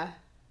women. Yeah.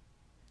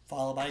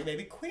 Followed by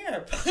maybe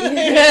queer.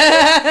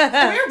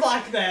 Queer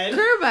Black men.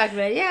 Queer Black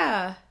men,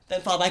 yeah.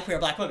 Then followed by queer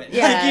Black women.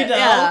 Yeah,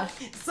 yeah.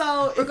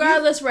 So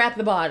regardless, we're at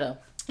the bottom.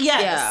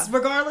 Yes. Yeah.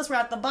 Regardless, we're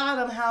at the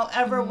bottom.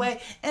 However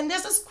way. And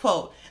there's this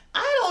quote.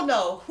 I don't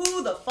know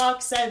who the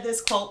fuck said this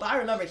quote, but I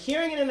remember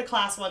hearing it in the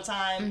class one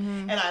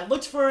time, and I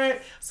looked for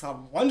it. So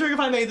I'm wondering if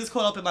I made this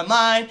quote up in my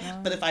mind.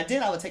 But if I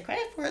did, I would take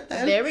credit for it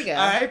then. There we go.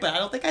 All right, but I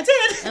don't think I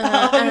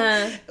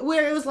did.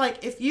 Where it was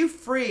if you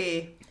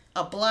free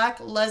a Black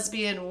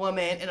lesbian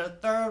woman in a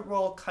third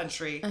world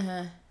country,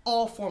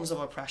 all forms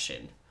of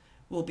oppression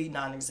will be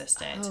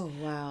non-existent. Oh,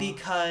 wow.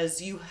 Because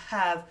you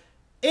have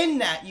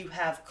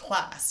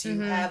class, you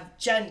have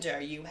gender,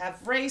 you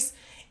have race,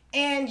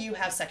 and you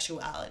have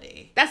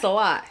sexuality. That's a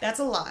lot. That's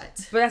a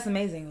lot. But that's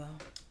amazing, though.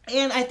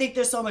 And I think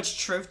there's so much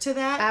truth to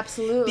that.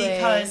 Absolutely.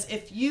 Because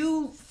if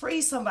you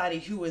free somebody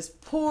who is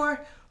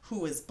poor,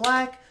 who is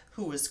black,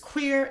 who is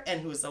queer,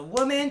 and who is a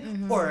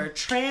woman, or a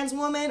trans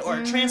woman, or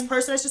a trans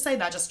person, I should say,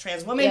 not just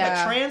trans woman,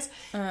 but trans,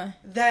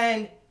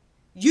 then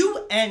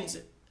you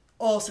end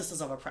all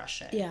systems of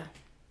oppression. Yeah.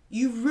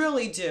 You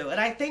really do.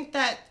 And I think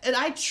that, and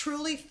I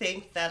truly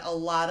think that a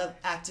lot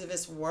of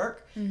activist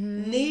work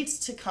needs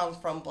to come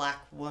from black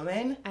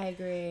women. I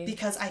agree.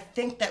 Because I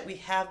think that we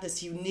have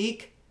this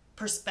unique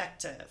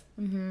perspective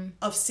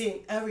of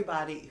seeing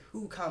everybody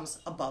who comes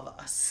above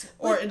us.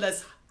 Or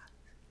unless,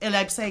 and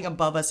I'm saying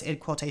above us in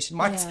quotation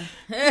marks.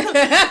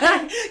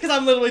 Because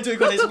I'm literally doing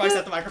quotation marks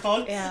at the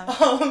microphone.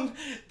 Yeah.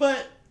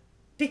 But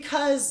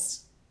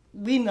because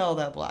we know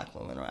that black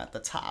women are at the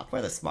top.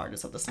 We're the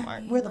smartest of the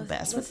smart. We're the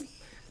best.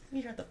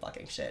 We hear the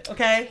fucking shit,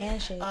 okay?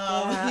 Handshake.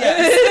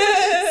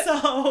 Yes.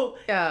 So,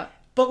 yeah.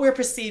 But we're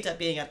perceived as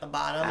being at the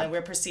bottom, and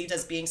we're perceived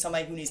as being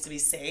somebody who needs to be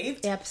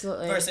saved.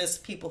 Absolutely. Versus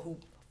people who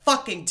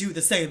fucking do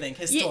the saving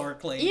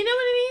historically. You know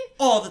what I mean?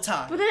 All the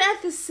time. But then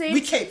at the same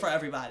we cape for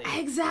everybody.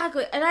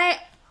 Exactly. And I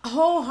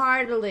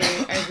wholeheartedly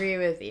agree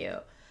with you.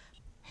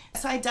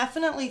 So I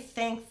definitely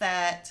think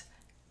that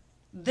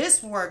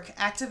this work,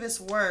 activist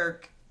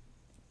work,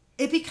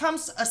 it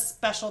becomes a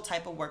special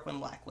type of work when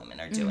black women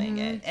are doing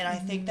it. And I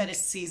think that it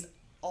sees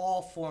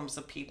all forms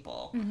of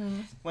people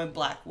when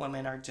black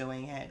women are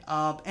doing it.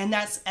 And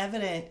that's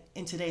evident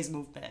in today's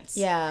movements.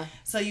 Yeah.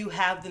 So you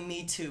have the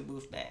Me Too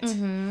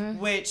movement,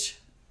 which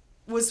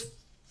was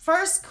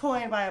first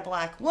coined by a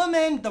black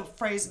woman, the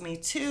phrase Me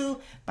Too,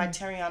 by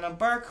Tariana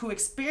Burke, who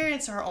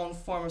experienced her own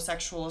form of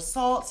sexual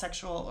assault,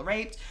 sexual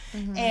rape,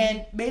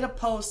 and made a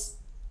post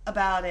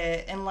about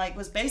it and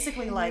was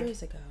basically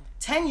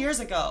 10 years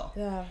ago.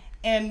 Yeah.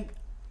 And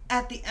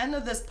at the end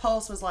of this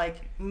post was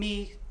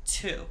Me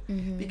Too,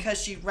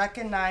 because she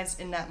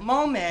recognized in that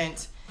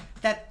moment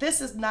that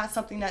this is not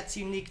something that's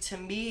unique to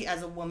me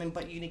as a woman,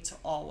 but unique to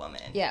all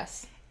women.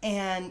 Yes.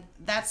 And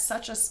that's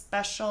such a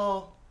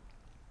special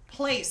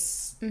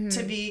place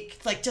to be,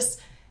 just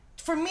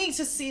for me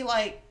to see,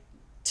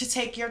 to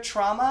take your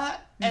trauma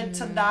and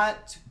to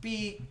not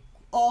be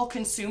all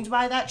consumed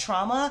by that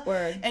trauma.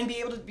 Word. And be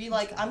able to be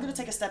I'm going to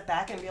take a step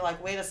back and be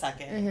wait a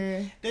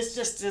second. This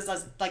just is,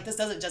 this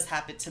doesn't just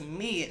happen to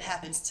me. It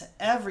happens to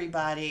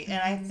everybody.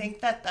 And I think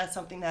that that's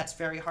something that's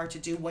very hard to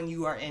do when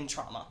you are in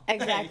trauma.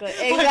 Exactly.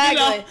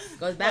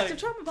 Goes back to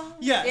trauma bond.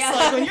 Yes.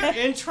 Yeah. When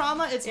you're in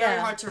trauma, it's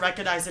very hard to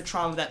recognize the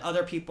trauma that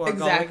other people are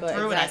going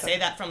through. And I say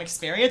that from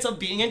experience of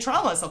being in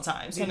trauma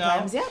sometimes, you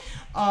know?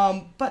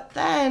 Yeah. But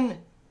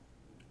then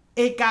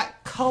it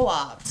got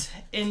co-opted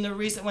in the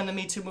when the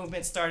Me Too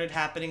movement started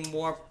happening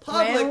more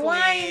publicly. When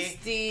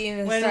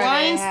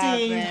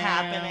Weinstein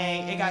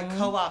happening, it got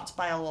co-opted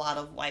by a lot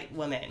of white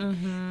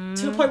women.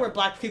 To the point where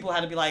black people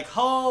had to be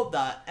hold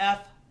the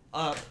F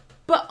up.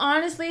 But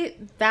honestly,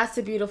 that's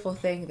a beautiful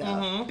thing,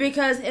 though.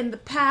 Because in the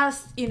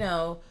past,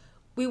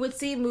 we would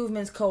see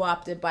movements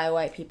co-opted by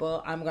white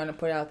people. I'm going to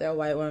put out there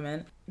white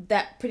women.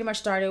 That pretty much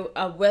started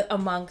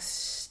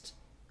amongst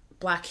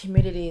Black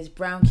communities,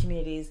 brown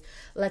communities,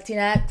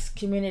 Latinx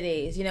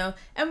communities,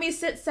 and we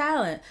sit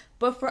silent.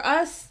 But for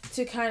us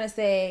to kind of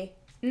say,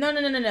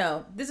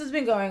 no, this has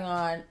been going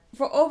on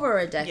for over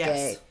a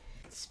decade.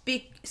 Yes.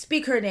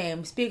 Speak her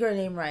name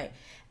right.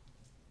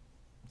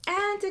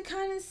 And to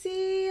kind of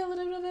see a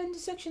little bit of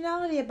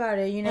intersectionality about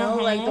it,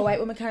 the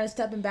white woman kind of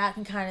stepping back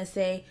and kind of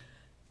say,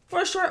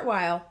 for a short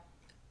while,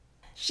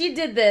 she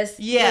did this,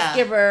 let's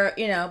give her,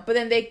 but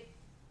then they...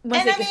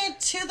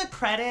 to the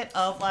credit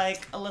of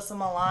Alyssa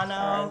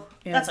Milano,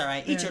 that's all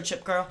right. Eat your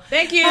chip, girl.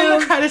 Thank you.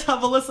 And the credit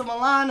of Alyssa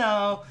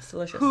Milano,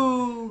 delicious.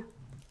 Who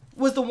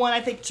was the one I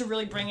think to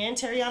really bring in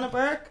Tariana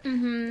Burke.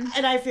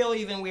 And I feel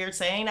even weird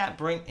saying that,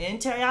 bring in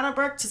Tariana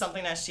Burke to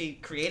something that she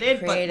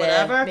created. But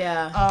whatever.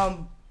 Yeah.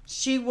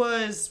 She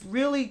was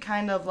really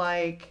kind of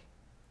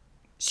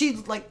she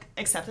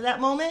accepted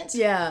that moment.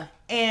 Yeah.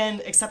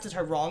 And accepted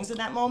her wrongs in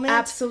that moment.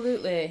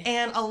 Absolutely.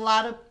 And a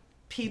lot of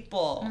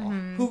people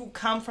who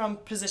come from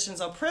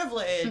positions of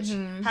privilege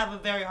have a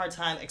very hard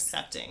time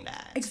accepting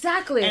that.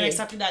 Exactly. And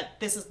accepting that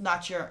this is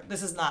not something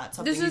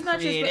you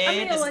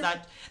created.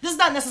 This is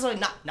not necessarily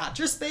not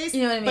your space,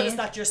 you know what I mean? But it's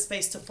not your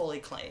space to fully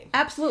claim.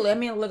 Absolutely.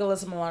 Look at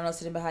Alyssa Milano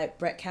sitting behind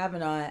Brett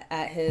Kavanaugh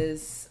at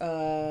his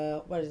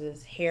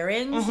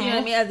hearings, you know what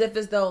I mean? As if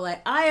as though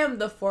I am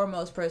the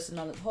foremost person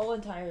on this whole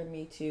entire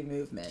Me Too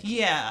movement.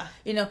 Yeah.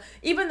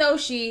 Even though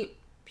she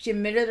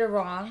admitted her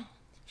wrong,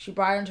 she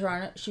brought what's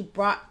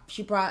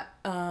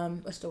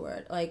the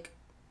word?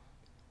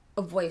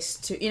 A voice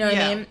to, what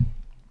I mean?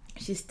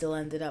 She still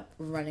ended up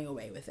running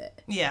away with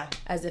it. Yeah.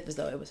 As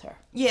though it was her.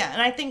 Yeah,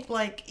 and I think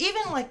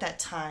even that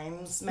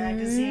Times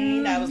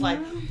magazine that was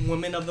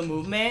Women of the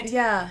Movement.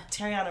 Yeah.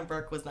 Tariana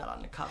Burke was not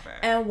on the cover.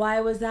 And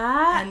why was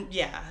that?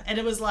 And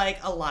it was a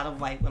lot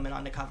of white women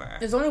on the cover.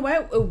 It was only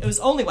white. It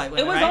was only white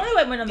women. It was only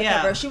white women on the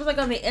cover. She was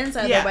on the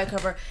inside of the white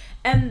cover,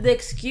 and the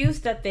excuse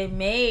that they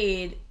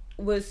made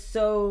was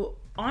so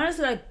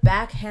honestly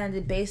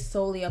backhanded, based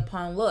solely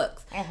upon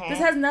looks.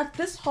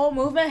 This whole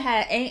movement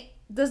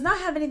does not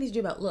have anything to do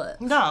about look.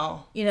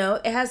 No. You know,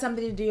 it has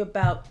something to do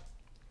about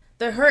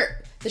the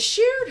hurt, the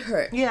shared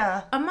hurt.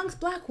 Yeah. Amongst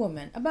black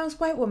women, amongst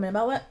white women,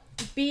 about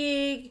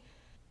being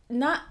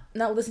not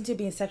listened to,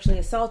 being sexually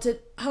assaulted,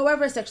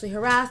 however, sexually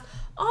harassed,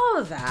 all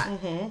of that.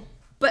 Mm-hmm.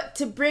 But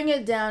to bring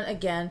it down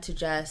again to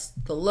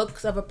just the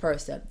looks of a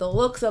person, the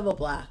looks of a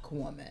black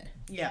woman.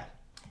 Yeah.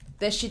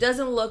 That she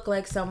doesn't look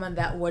like someone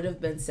that would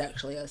have been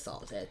sexually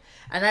assaulted.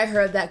 And I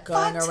heard that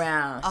going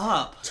around.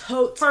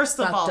 First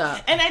of all.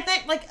 Up. And I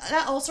think, like,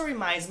 that also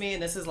reminds me,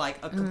 and this is like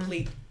a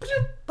complete,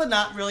 but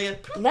not really a...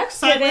 Let's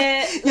pivot.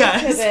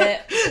 Yes.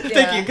 Pivot.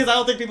 Thank you, because I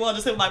don't think people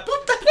understand my...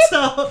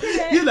 So,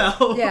 you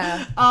know.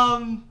 Yeah.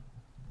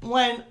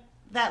 When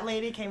that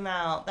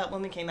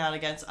woman came out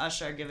against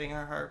Usher giving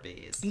her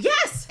herpes.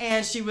 Yes!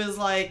 And she was,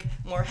 like,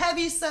 more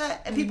heavy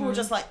set, and people were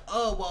just like,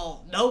 oh,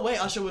 well, no way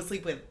Usher would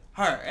sleep with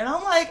her. And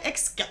I'm like,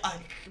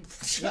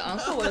 your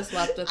uncle would have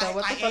slept with her.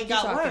 What the fuck you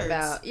talking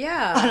about?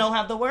 Yeah. I don't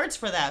have the words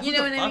for that. You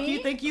know what I mean? Who the fuck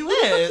you think you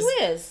is? Who the fuck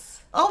you is?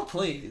 Oh,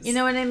 please. You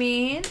know what I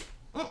mean?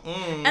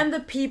 Mm-mm. And the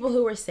people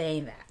who were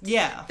saying that.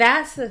 Yeah.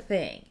 That's the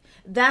thing.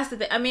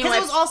 I mean, because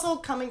it was also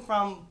coming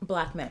from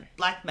black men.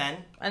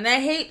 And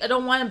I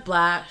don't want to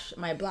blash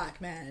my black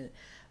men.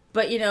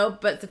 But, you know,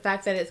 the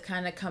fact that it's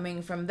kind of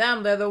coming from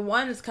them, they're the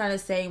ones kind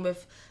of saying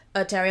with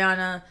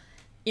Tariana,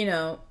 you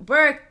know,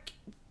 Burke,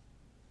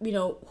 you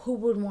know, who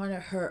would want to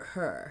hurt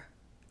her?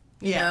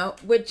 You know,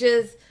 which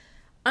is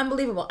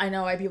unbelievable. I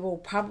know why people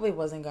probably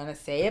wasn't going to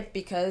say it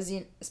because,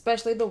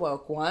 especially the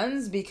woke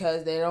ones,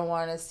 because they don't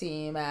want to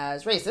seem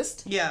as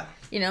racist. Yeah.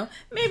 You know,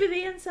 maybe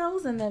the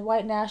incels and the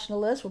white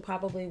nationalists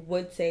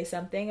would say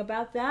something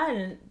about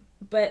that.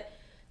 But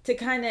to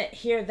kind of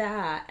hear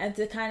that and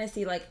to kind of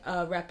see like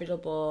a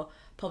reputable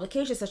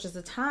publication such as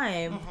The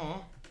Time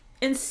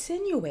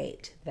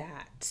insinuate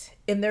that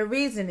in their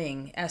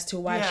reasoning as to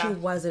why she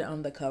wasn't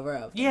on the cover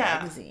of the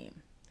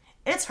magazine.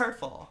 It's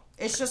hurtful.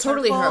 It's just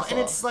totally hurtful.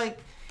 And it's like...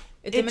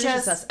 It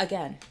diminishes us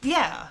again.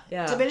 Yeah.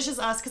 Diminishes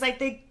us because I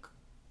think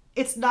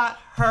it's not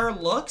her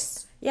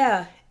looks.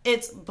 Yeah.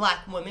 It's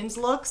black women's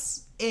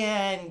looks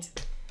and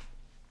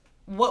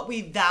what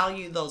we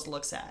value those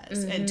looks as.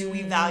 Mm-hmm. And do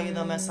we value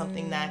them as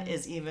something that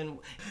is even...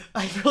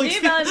 I really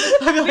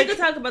we could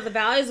talk about the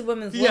values of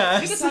women's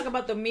looks. We could talk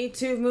about the Me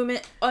Too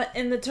movement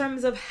in the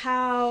terms of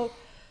how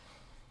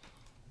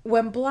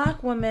when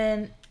black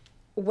women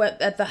were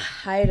at the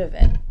height of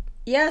it.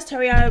 Yes,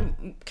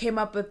 Tariana came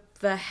up with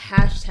the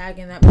hashtag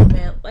in that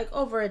movement like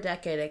over a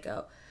decade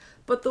ago.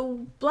 But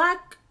the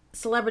black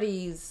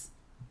celebrities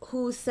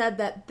who said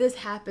that this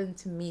happened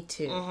to me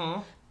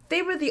too,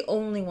 they were the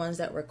only ones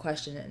that were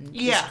questioned and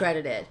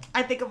discredited.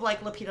 I think of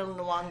like Lupita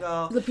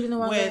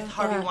Nyong'o with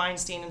Harvey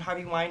Weinstein, and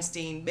Harvey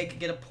Weinstein, they could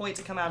get a point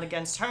to come out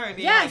against her and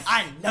be like,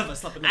 I never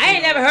slept with I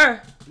ain't never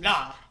her.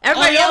 Nah.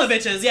 Everybody all the other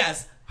bitches,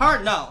 yes.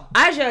 Her, no.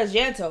 Aisha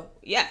Argento,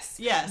 yes.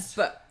 Yes.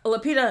 But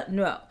Lupita,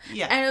 no.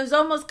 Yeah. And it was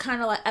almost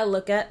kind of like, I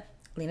look at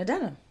Lena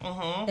Dunham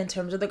in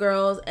terms of the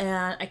girls,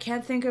 and I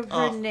can't think of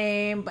her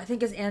name, but I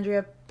think it's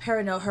Andrea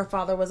Perrineau. Her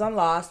father was on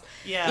Lost.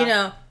 Yeah. You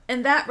know,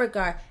 in that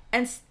regard.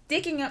 And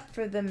sticking up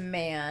for the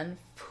man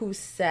who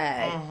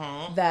said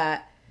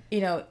that, you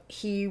know,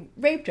 he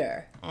raped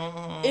her.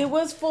 It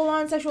was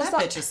full-on sexual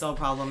assault. That bitch is so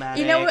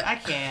problematic. You know what? I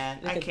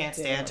can't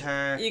stand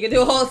her. You could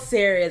do a whole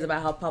series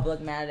about how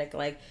problematic,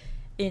 like,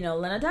 you know,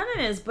 Lena Dunham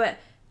is, but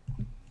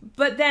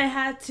then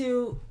had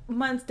to,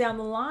 months down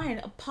the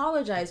line,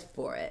 apologize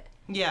for it.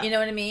 Yeah. You know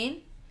what I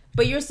mean?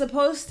 But you're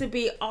supposed to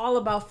be all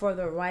about for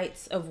the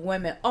rights of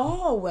women.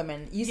 All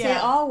women. You say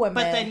all women.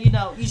 But then, you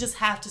know, you just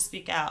have to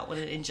speak out when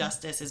an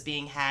injustice is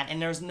being had.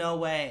 And there's no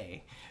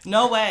way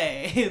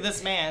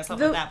this man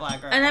slept with that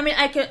black girl. And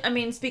I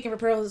mean, speaking for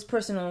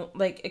personal,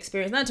 like,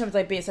 experience, not in terms of,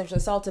 like, being sexually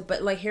assaulted,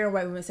 but, like, hearing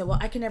white women say, well,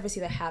 I can never see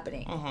that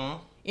happening.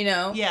 You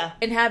know? Yeah.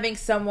 And having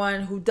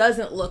someone who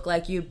doesn't look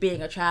like you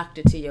being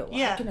attracted to you.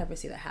 Well, I can never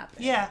see that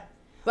happening. Yeah.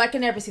 But I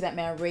can never see that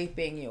man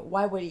raping you.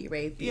 Why would he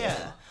rape you?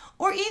 Yeah.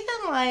 Or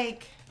even,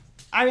 like...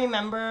 I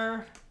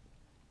remember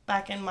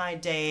back in my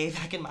day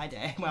when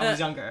I was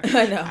younger.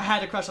 I know. I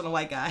had a crush on a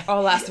white guy.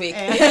 Oh, last week.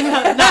 Not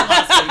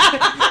last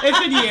week. It's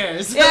been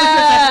years.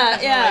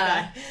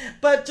 Yeah.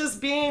 But just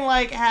being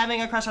like,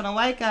 having a crush on a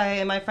white guy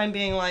and my friend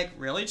being like,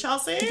 really,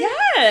 Chelsea?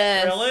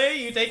 Yes.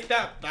 Really? You think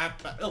that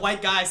a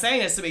white guy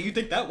saying this to me, you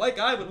think that white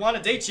guy would want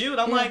to date you?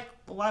 And I'm like,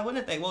 well, why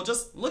wouldn't they? Well,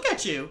 just look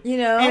at you. You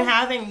know? And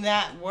having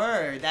that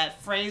word,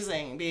 that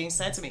phrasing being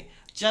said to me.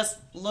 Just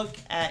look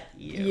at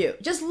you.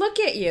 Just look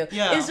at you.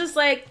 Yeah. It's just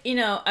like, you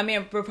know, I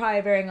mean, we're probably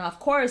veering off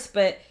course,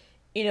 but,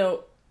 you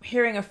know,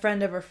 hearing a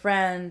friend of a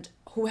friend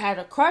who had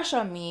a crush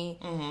on me,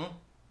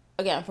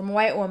 again, from a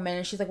white woman,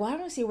 and she's like, well, I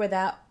don't see where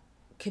that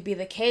could be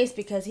the case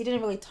because he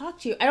didn't really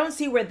talk to you. I don't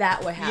see where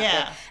that would happen.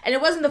 Yeah. And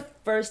it wasn't the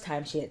first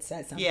time she had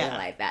said something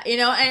like that, you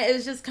know? And it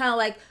was just kind of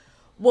like,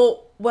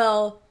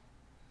 well,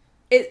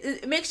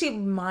 it makes your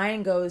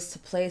mind goes to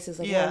places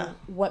like,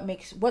 well,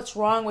 what's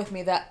wrong with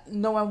me that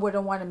no one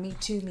wouldn't want to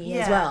meet to me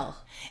as well.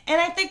 And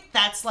I think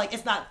that's like,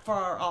 it's not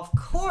far off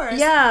course.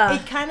 Yeah.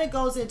 It kind of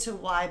goes into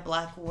why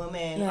Black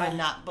women are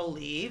not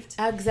believed.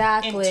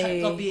 Exactly. In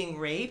terms of being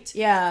raped.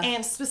 Yeah.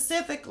 And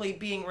specifically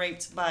being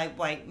raped by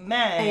white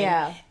men.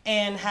 Yeah.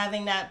 And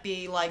having that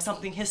be like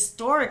something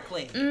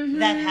historically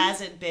that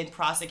hasn't been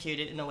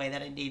prosecuted in a way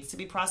that it needs to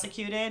be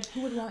prosecuted.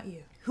 Who would want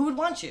you? Who would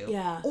want you?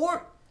 Yeah.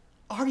 Or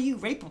are you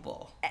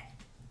rapeable?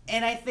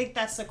 And I think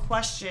that's a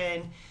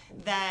question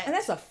that... And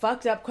that's a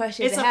fucked up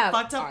question to have. It's a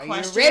fucked up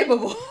question. Are you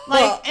rapeable?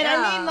 Like, and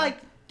I mean, like,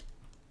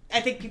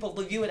 I think people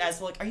view it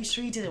as, like, are you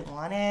sure you didn't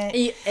want it?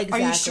 Exactly.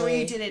 Are you sure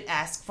you didn't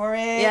ask for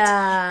it?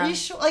 Yeah. Are you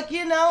sure? Like,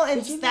 you know,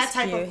 it's that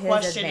type of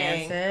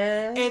questioning.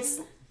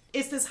 Advances?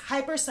 It's this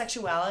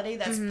hypersexuality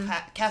that's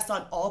cast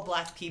on all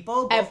Black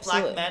people, both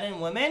Black men and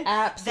women.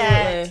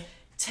 That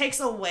takes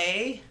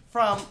away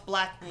from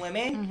Black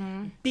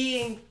women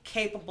being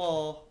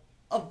capable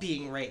of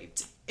being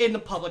raped in the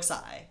public's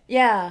eye.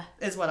 Yeah.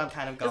 Is what I'm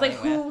kind of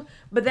going with.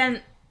 But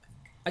then,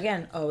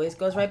 again, always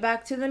goes right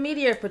back to the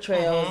media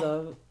portrayals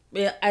of,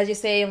 as you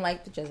say,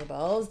 like the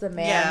Jezebels, the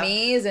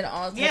mammies, and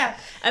all. Yeah.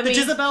 I mean, the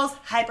Jezebels,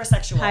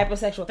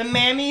 hypersexual. The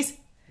mammies,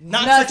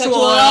 not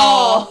sexual at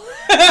all.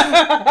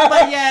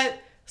 But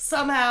yet,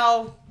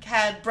 somehow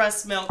had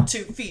breast milk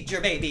to feed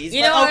your babies.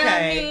 You know what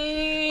I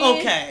mean?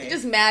 Okay. It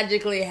just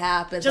magically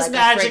happens. Just like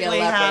magically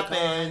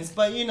happens.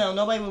 But, you know,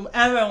 nobody would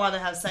ever want to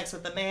have sex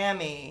with the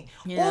mammy.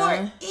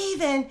 Yeah. Or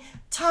even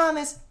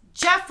Thomas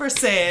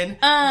Jefferson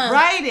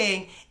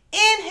writing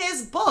in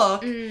his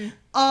book, and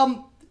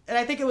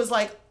I think it was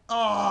like,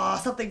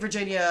 something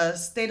Virginia,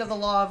 State of the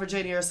Law of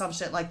Virginia or some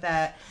shit like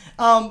that,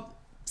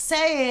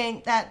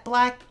 saying that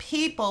Black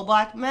people,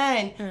 Black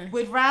men,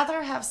 would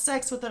rather have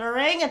sex with an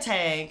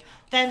orangutan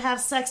than have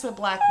sex with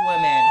Black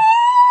women.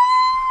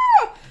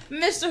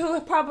 Mr. Who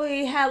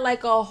probably had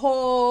like a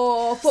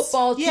whole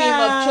football team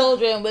of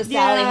children with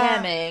Sally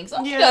Hemings.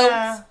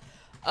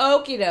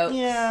 Okie dokes.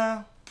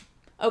 Yeah.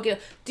 Okay.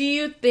 Do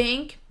you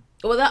think,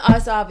 well,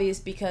 that's obvious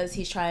because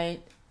he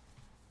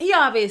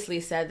obviously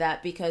said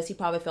that because he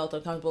probably felt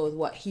uncomfortable with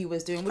what he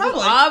was doing. Which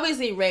was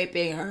obviously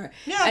raping her.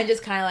 Yeah. And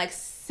just kind of like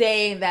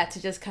saying that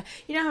to just kind of,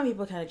 you know how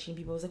people kind of cheat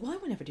people? It was like, well, I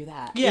would never do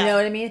that. Yeah. You know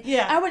what I mean?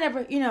 Yeah. I would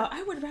never,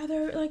 I would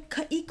rather like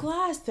eat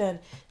glass than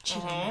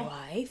cheat on my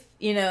wife,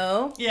 you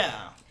know?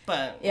 Yeah.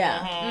 But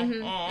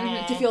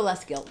to feel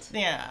less guilt.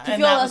 Yeah. To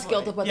feel less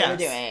guilt of what they were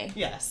doing.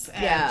 Yes.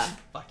 And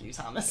fuck you,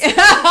 Thomas.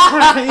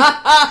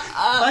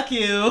 Fuck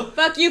you.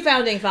 Fuck you,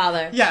 founding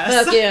father.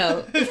 Yes. Fuck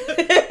you.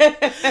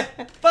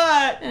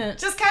 But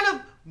just kind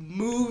of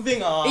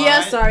moving on.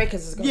 Yeah, sorry,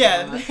 because it's going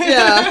on.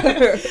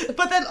 Yeah.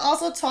 But then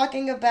also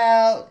talking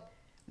about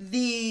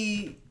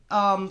the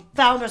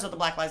founders of the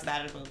Black Lives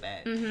Matter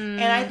movement.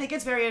 And I think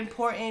it's very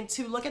important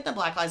to look at the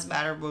Black Lives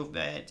Matter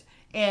movement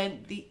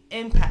and the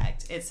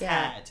impact it's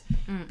had.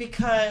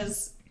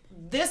 Because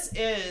this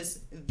is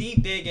the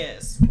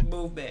biggest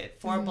movement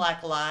for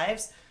Black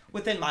lives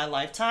within my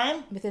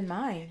lifetime. Within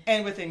mine.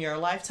 And within your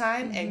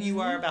lifetime. And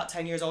you are about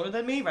 10 years older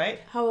than me,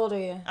 right? How old are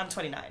you? I'm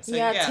 29. So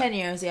 10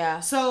 years,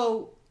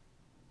 So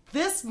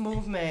this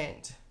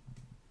movement,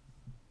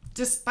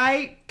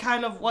 despite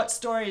kind of what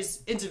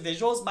stories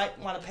individuals might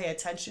want to pay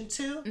attention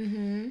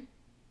to,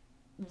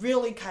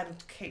 really kind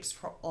of capes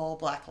for all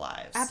Black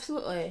lives.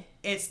 Absolutely.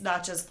 It's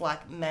not just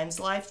Black men's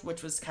life,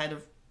 which was kind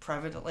of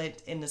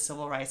prevalent in the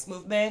civil rights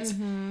movement.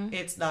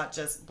 It's not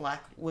just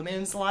Black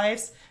women's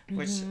lives,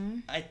 which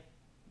I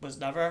was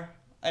never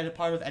a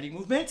part of any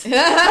movement. Nobody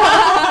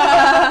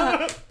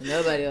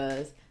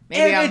was.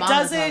 Maybe and it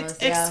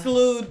doesn't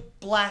exclude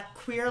Black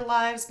queer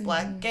lives,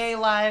 Black gay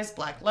lives,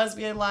 Black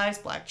lesbian lives,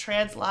 Black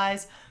trans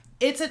lives.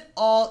 It's an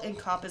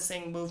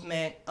all-encompassing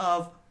movement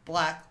of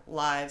Black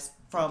lives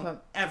from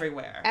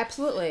everywhere.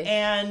 Absolutely.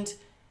 And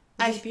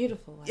it's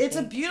beautiful. It's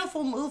a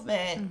beautiful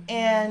movement.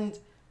 And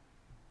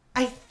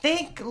I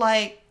think,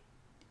 like,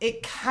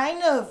 it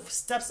kind of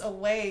steps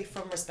away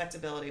from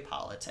respectability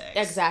politics.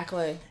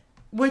 Exactly.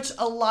 Which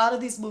a lot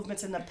of these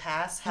movements in the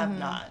past have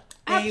not.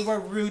 They were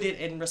rooted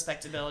in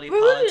respectability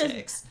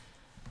politics.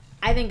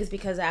 I think it's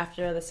because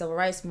after the civil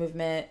rights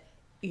movement,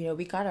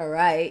 we got our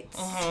rights,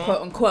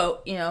 quote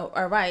unquote,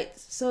 our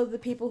rights. So the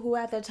people who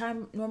at that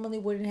time normally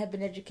wouldn't have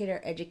been educated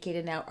are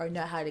educated now or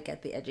know how to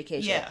get the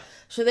education. Yeah.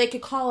 So they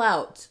could call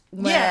out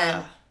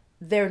when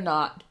they're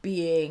not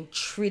being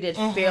treated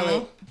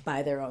fairly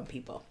by their own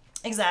people.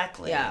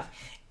 Exactly. Yeah.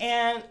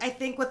 And I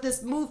think what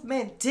this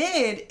movement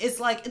did is,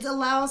 like, it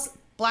allows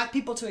Black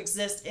people to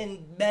exist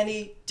in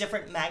many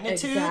different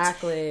magnitudes.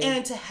 Exactly.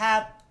 And to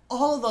have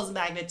all of those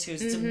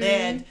magnitudes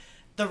demand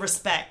the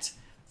respect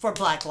for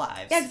Black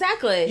lives.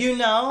 Exactly. And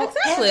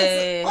Exactly.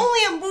 it's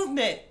only a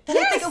movement that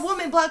I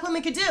think Black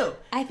women could do.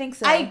 I think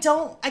so. I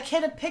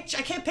can't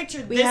picture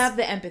this. We have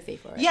the empathy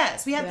for it.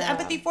 Yes, we have the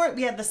empathy for it.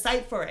 We have the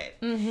sight for it.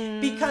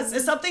 Because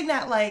it's something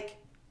that, like,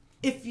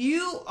 if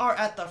you are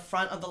at the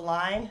front of the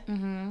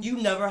line, you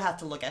never have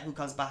to look at who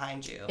comes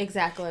behind you.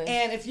 Exactly.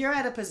 And if you're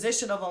at a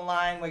position of a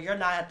line where you're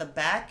not at the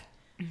back,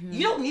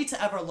 you don't need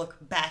to ever look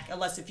back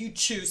unless if you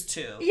choose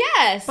to.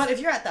 Yes. But if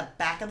you're at the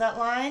back of that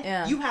line,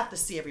 you have to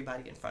see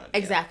everybody in front of you.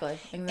 Exactly.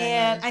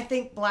 And I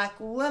think Black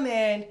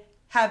women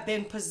have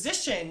been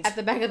positioned at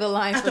the back of the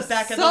line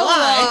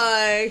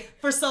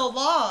for so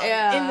long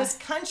in this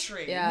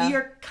country. Yeah. We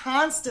are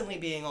constantly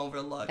being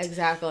overlooked.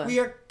 Exactly. We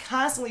are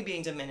constantly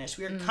being diminished.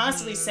 We are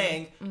constantly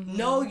saying,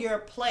 know your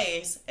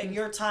place and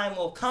your time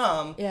will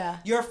come. Yeah.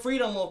 Your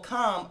freedom will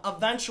come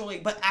eventually,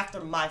 but after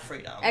my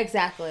freedom.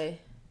 Exactly.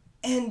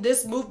 And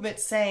this movement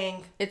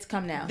saying... It's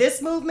come now.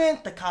 This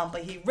movement, the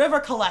Combahee River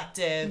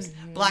Collectives,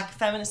 Black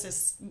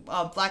feminist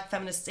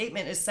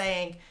statement is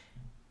saying...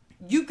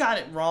 You got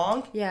it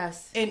wrong.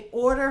 Yes. In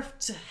order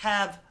to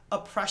have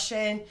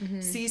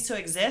oppression cease to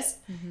exist,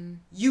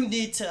 you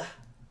need to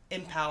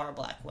empower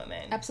Black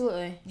women.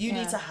 Absolutely. You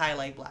need to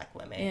highlight Black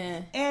women.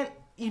 Yeah. And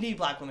you need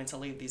Black women to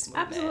lead these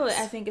movements. Absolutely.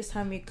 I think it's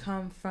time we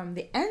come from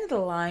the end of the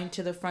line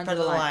to the front of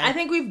the line. I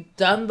think we've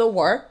done the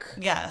work.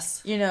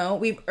 Yes. You know,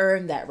 we've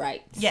earned that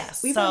right.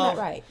 Yes. We've earned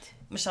that right.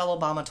 Michelle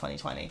Obama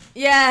 2020.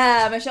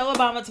 Yeah, Michelle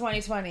Obama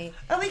 2020.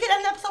 Oh, we can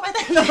end the episode right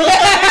there.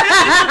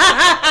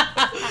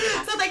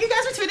 So thank you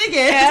guys for tuning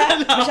in. Yeah.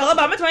 Michelle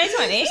Obama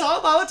 2020.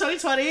 Michelle Obama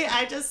 2020.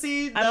 I just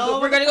see.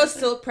 We're gonna go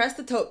silk press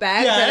the tote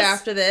bag right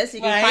after this.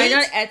 You can find it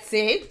on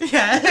Etsy.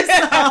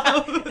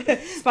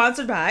 Yes.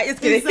 Sponsored by. It's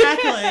kidding.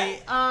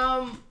 Exactly.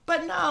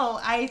 But no,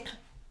 I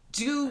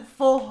do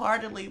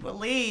full-heartedly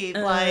believe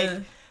like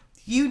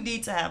you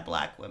need to have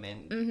Black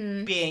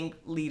women being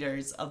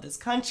leaders of this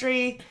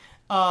country.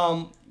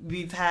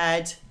 We've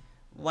had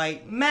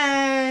white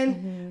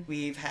men,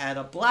 we've had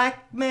a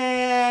Black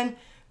man,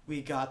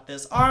 we got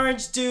this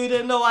orange dude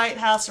in the White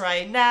House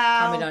right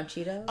now. Tommy Don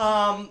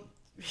Cheeto.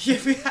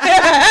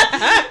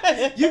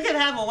 You can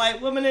have a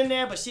white woman in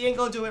there, but she ain't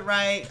gonna do it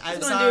right.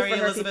 I'm sorry,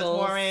 Elizabeth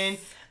Warren.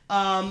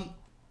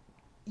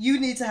 You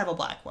need to have a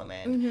Black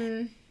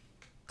woman.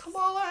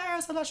 Kamala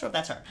Harris, I'm not sure if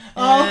that's her.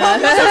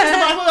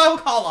 I will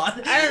call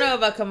on. I don't know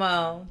about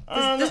Kamala.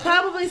 There's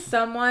probably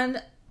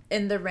someone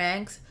in the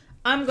ranks.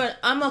 I'm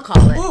gonna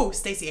call it. Ooh,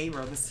 Stacey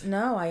Abrams.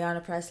 No,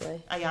 Ayanna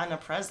Presley.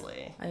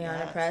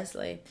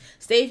 Presley.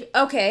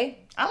 Okay.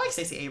 I like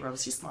Stacey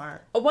Abrams. She's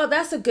smart. Oh, well,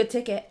 that's a good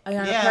ticket.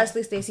 Ayanna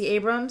Presley, Stacey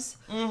Abrams.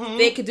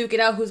 They could duke it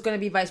out. Who's going to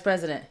be vice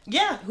president?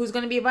 Yeah. Who's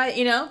going to be vice?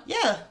 You know?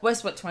 Yeah.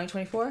 What's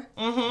 2024?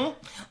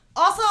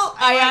 Also,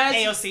 I like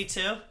AOC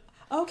too.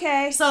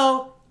 Okay.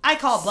 So I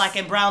call Black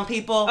and brown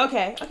people.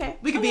 Okay.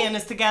 We could be in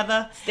this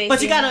together. Stacey.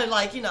 But you gotta,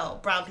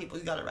 brown people,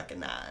 you gotta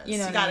recognize. You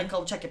gotta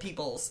go check your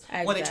peoples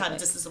when they're trying to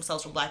distance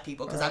themselves from Black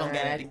people, because I don't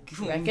get it.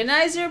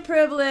 Recognize your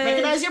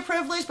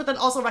privilege. But then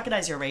also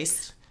recognize your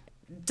race.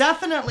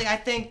 Definitely, I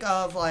think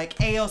of,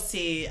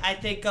 AOC. I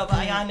think of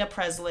Ayanna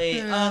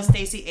Presley, of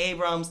Stacey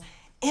Abrams.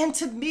 And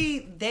to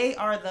me, they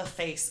are the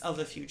face of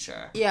the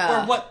future.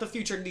 Yeah. Or what the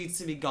future needs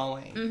to be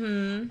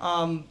going.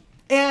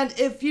 And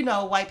if,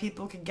 white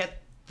people could get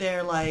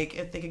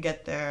if they could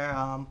get their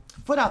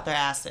foot out their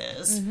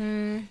asses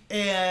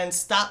and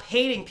stop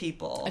hating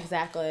people.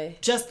 Exactly.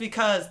 Just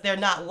because they're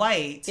not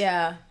white.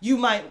 Yeah. You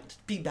might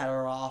be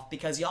better off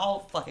because y'all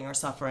fucking are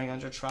suffering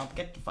under Trump.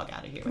 Get the fuck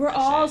out of here. We're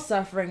all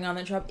suffering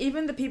under Trump.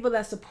 Even the people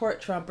that support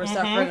Trump are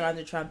suffering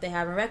under Trump. They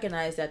haven't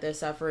recognized that they're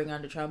suffering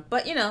under Trump.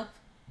 But,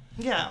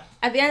 Yeah.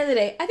 At the end of the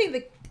day, I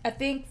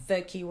think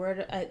the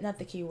keyword, not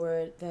the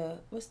keyword,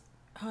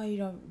 oh, you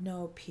don't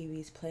know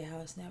Pee-wee's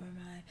Playhouse. Never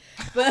mind.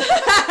 But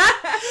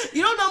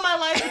you don't know my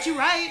life, but you're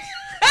right.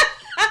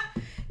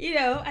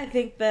 I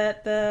think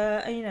that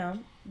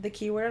the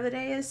keyword of the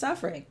day is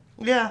suffering.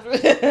 Yeah.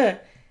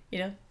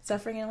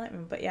 Suffering and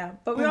enlightenment. But yeah,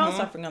 we're all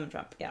suffering under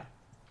Trump. Yeah.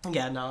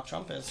 Yeah, no,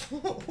 Trump is.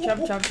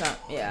 Trump.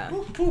 Yeah.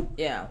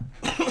 Yeah.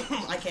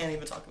 I can't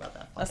even talk about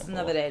that. That's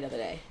another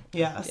day.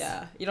 Yes.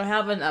 Yeah. You don't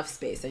have enough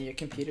space on your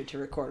computer to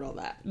record all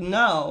that.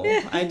 No,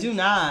 I do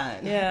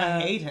not. Yeah.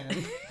 I hate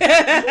him.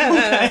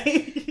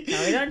 Okay.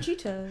 Tommy Don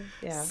Cheeto.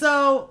 Yeah.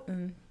 So,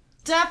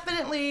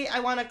 definitely,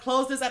 I want to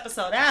close this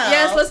episode out.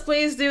 Yes, let's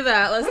please do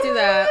that. Let's do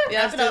that.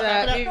 Let's do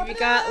that. We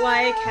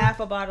got half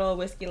a bottle of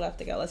whiskey left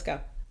to go. Let's go.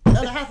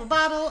 Another half a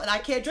bottle, and I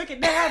can't drink it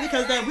now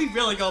because then we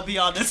really gonna be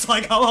on this.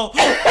 I'm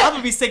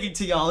gonna be singing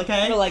to y'all,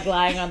 okay? We're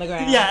lying on the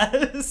ground.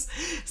 Yes.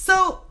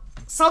 So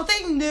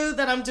something new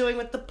that I'm doing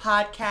with the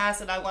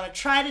podcast, and I want to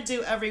try to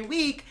do every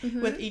week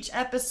with each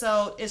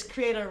episode, is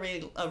create a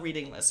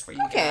reading list for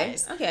you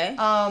guys. Okay.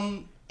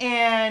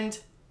 And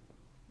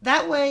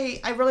that way,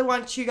 I really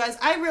want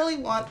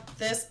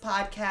this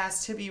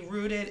podcast to be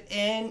rooted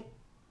in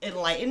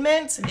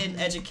enlightenment, in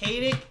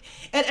educating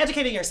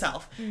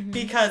yourself,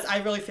 because I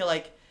really feel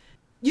like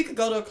you could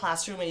go to a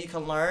classroom and you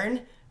can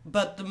learn,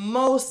 but the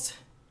most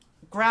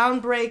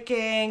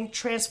groundbreaking,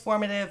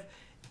 transformative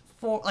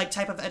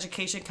type of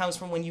education comes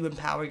from when you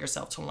empower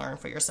yourself to learn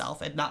for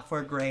yourself, and not for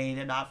a grade,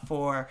 and not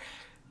for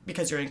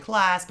because you're in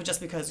class, but just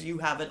because you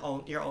have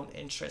your own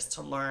interest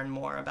to learn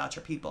more about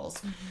your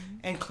peoples.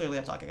 And clearly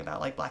I'm talking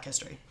about Black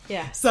history.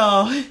 Yeah.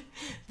 So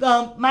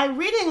my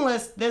reading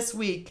list this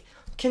week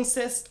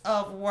consists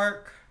of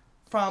work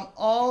from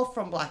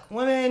Black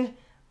women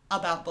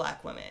about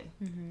Black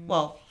women.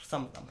 Well,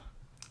 some of them.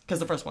 because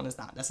the first one is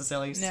not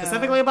necessarily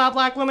specifically about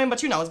black women,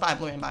 but it's by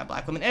women by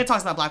black women, and it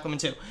talks about black women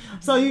too.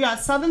 So you got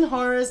Southern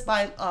Horrors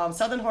by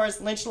Southern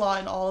Horrors, Lynch Law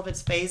in All of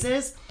Its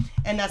Phases,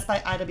 and that's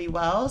by Ida B.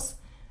 Wells.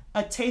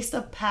 A Taste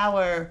of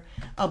Power,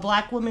 a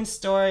black woman's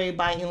story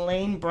by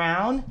Elaine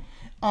Brown,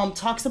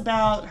 talks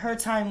about her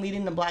time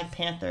leading the Black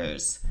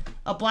Panthers.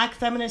 A Black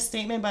Feminist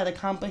Statement by the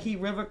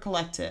Combahee River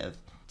Collective.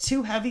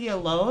 Too Heavy a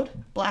Load,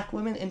 Black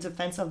Women in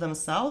Defense of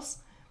Themselves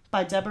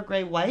by Deborah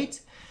Gray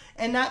White.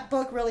 And that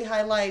book really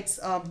highlights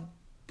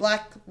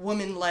black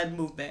women-led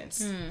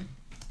movements.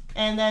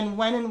 And then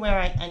When and Where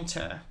I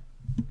Enter,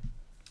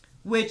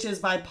 which is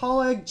by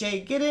Paula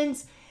J.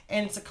 Giddens,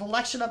 and it's a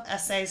collection of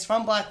essays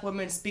from black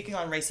women speaking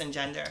on race and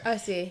gender. I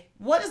see.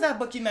 What is that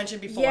book you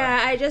mentioned before?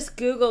 Yeah, I just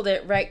Googled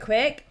it right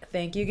quick.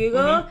 Thank you,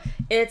 Google.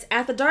 It's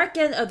At the Dark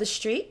End of the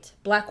Street,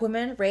 Black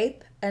Women,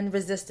 Rape, and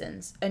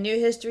Resistance. A New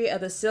History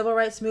of the Civil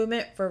Rights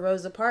Movement for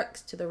Rosa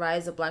Parks to the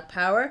Rise of Black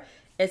Power.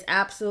 It's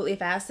absolutely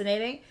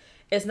fascinating.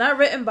 It's not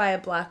written by a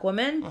black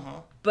woman,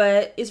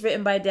 but it's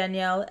written by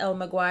Danielle L.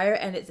 McGuire,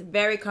 and it's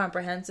very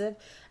comprehensive.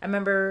 I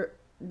remember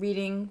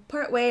reading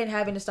part way and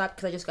having to stop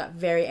because I just got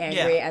very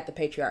angry at the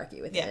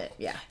patriarchy within it.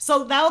 Yeah.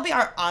 So that will be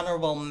our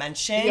honorable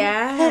mention.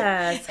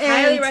 Yes.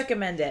 Highly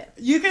recommend it.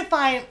 You can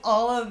find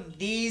all of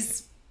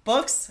these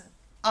books.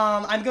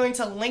 I'm going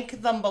to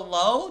link them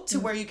below to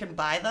where you can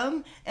buy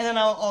them, and then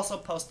I'll also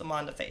post them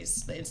on the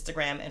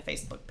Instagram and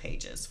Facebook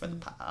pages for the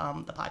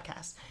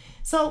podcast.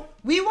 So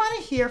we want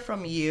to hear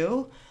from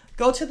you.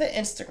 Go to the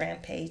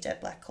Instagram page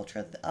at Black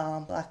Culture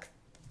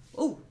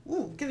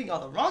giving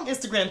y'all the wrong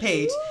Instagram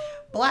page.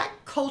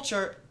 Black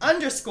Culture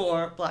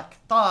 _ Black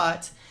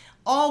Thought,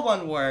 all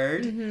one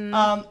word,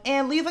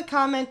 and leave a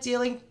comment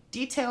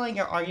detailing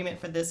your argument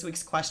for this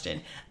week's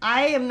question.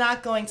 I am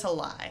not going to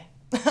lie.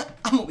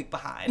 I'm a week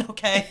behind,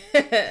 okay?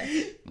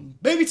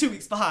 Maybe 2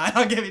 weeks behind.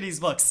 I'll give you these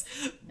books.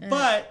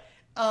 But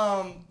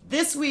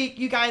this week,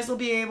 you guys will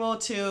be able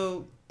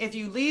to, if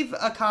you leave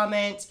a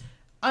comment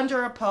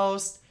under a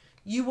post,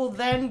 you will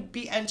then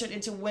be entered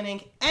into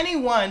winning any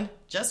one,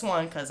 just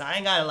one, because I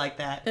ain't got it like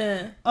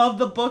that, of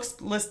the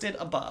books listed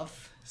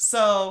above.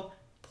 So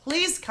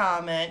please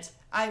comment.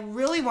 I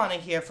really want to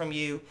hear from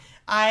you.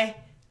 I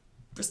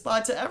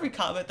respond to every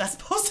comment that's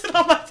posted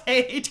on my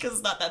page because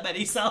it's not that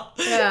many, so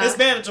it's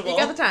manageable. You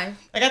got the time.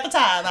 I got the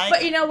time.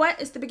 But you know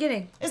what? It's the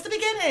beginning. It's the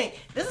beginning.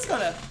 This is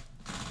gonna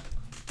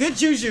good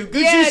juju up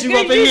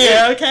in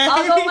here. Okay.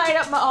 I'll go light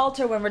up my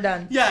altar when we're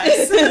done.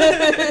 Yes.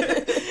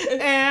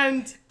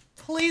 And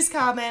please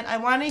comment. I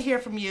want to hear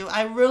from you.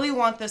 I really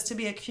want this to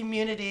be a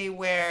community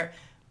where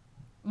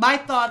my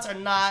thoughts are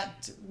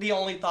not the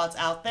only thoughts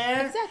out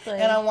there. Exactly.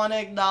 And I want to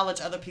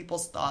acknowledge other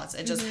people's thoughts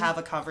and just have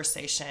a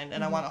conversation.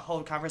 And I want to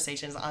hold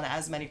conversations on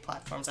as many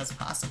platforms as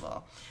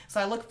possible.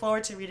 So I look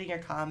forward to reading your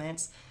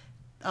comments.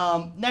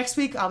 Next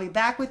week, I'll be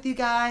back with you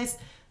guys.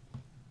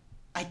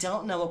 I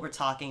don't know what we're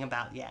talking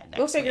about yet.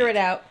 We'll figure it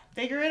out.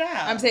 Figure it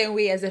out. I'm saying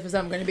we as if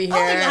I'm going to be here.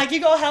 Oh, like you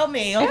go help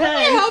me. Okay. I'm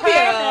gonna help you.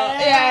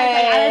 Yeah.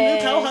 I have a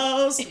new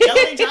co-host,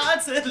 Kelly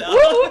Johnson.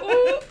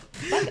 No.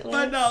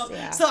 But no.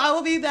 Yeah. So I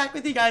will be back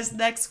with you guys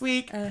next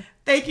week.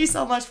 Thank you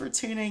so much for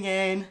tuning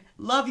in.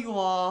 Love you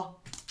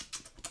all.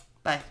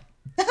 Bye.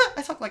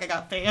 I talk like I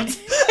got fans.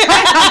 You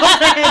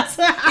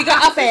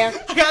got a fan.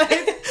 I got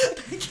it.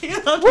 Thank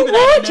you.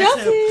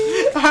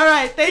 All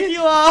right. Thank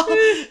you all.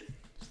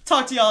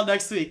 Talk to y'all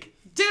next week.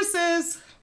 Deuces.